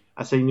 this week.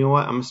 I said, you know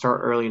what, I'm going to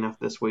start early enough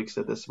this week,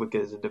 so this week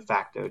is a de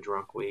facto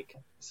drunk week.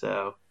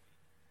 So.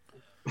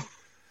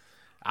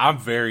 I'm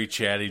very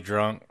chatty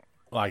drunk.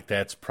 Like,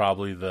 that's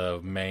probably the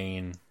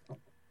main.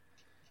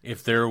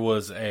 If there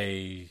was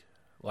a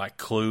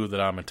clue that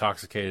I'm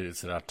intoxicated,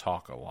 it's that I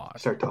talk a lot.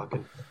 Start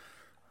talking.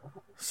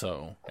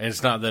 So, and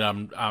it's not that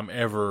I'm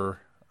ever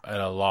at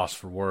a loss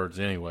for words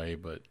anyway,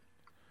 but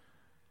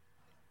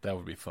that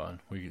would be fun.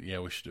 We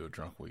should do a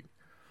drunk week.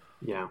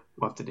 Yeah,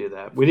 we'll have to do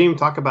that. We didn't even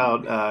talk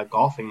about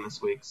golfing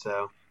this week,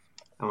 so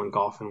I went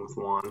golfing with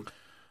Juan.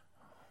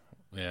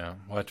 Yeah,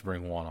 we'll have to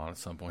bring Juan on at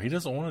some point. He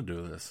doesn't want to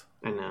do this.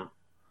 I know.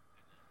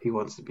 He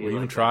wants to be. We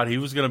even tried. He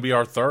was going to be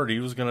our third. He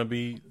was going to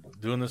be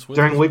doing this with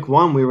During us. week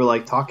one, we were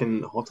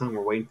talking the whole time.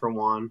 We're waiting for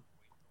Juan,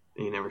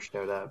 and he never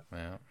showed up.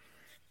 Yeah.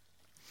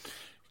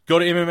 Go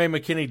to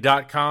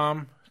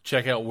MMAMcKinney.com.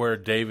 Check out where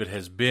David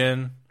has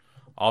been.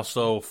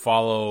 Also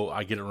follow,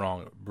 I get it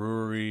wrong,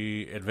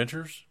 Brewery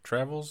Adventures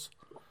Travels?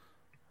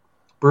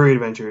 Brewery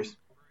Adventures.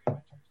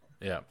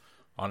 Yeah.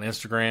 On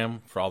Instagram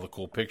for all the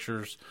cool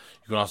pictures.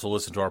 You can also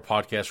listen to our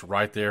podcast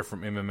right there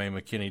from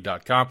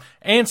MMAMcKinney.com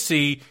and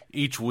see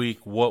each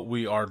week what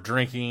we are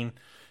drinking.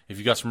 If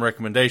you got some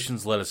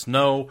recommendations, let us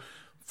know.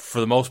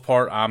 For the most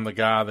part, I'm the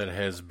guy that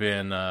has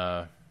been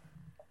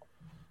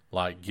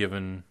like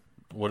given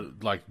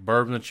like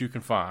bourbon that you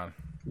can find.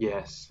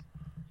 Yes.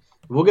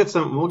 We'll get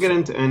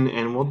into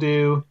and we'll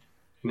do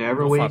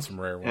every week. Find some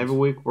rare ones. Every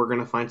week we're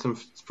gonna find some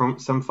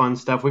fun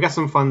stuff. We got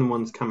some fun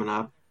ones coming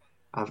up.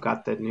 I've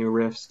got the new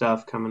riff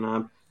stuff coming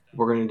up.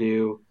 We're gonna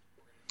do,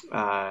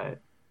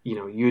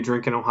 you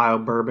drink an Ohio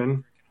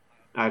bourbon,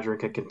 I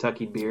drink a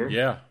Kentucky beer.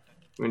 Yeah,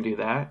 we're gonna do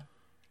that.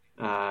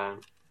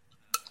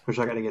 Which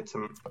I got to get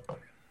some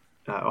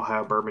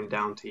Ohio bourbon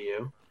down to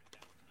you,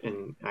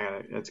 and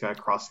it's got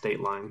to cross state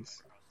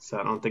lines, so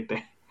I don't think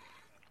they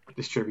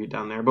distribute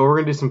down there. But we're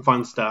gonna do some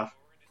fun stuff.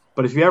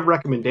 But if you have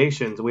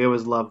recommendations, we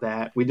always love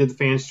that. We did the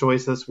Fans'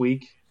 Choice this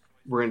week.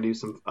 We're gonna do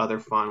some other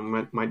fun.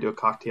 We might do a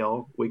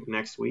cocktail week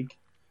next week,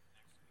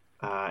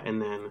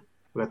 and then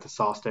we got the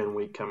Salston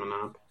week coming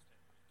up.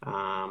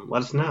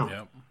 Let us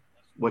know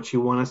what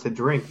you want us to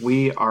drink.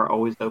 We are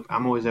always open.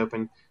 I'm always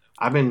open.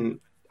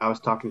 I was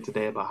talking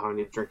today about how I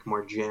need to drink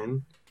more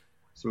gin.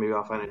 So maybe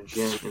I'll find a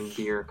gin and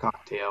beer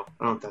cocktail.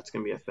 I don't know if that's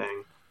going to be a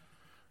thing.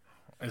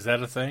 Is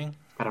that a thing?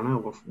 I don't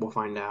know. We'll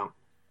find out.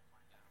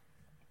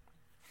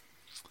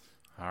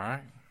 All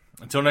right.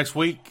 Until next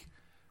week,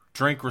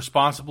 drink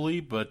responsibly,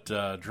 but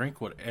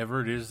drink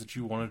whatever it is that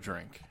you want to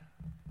drink.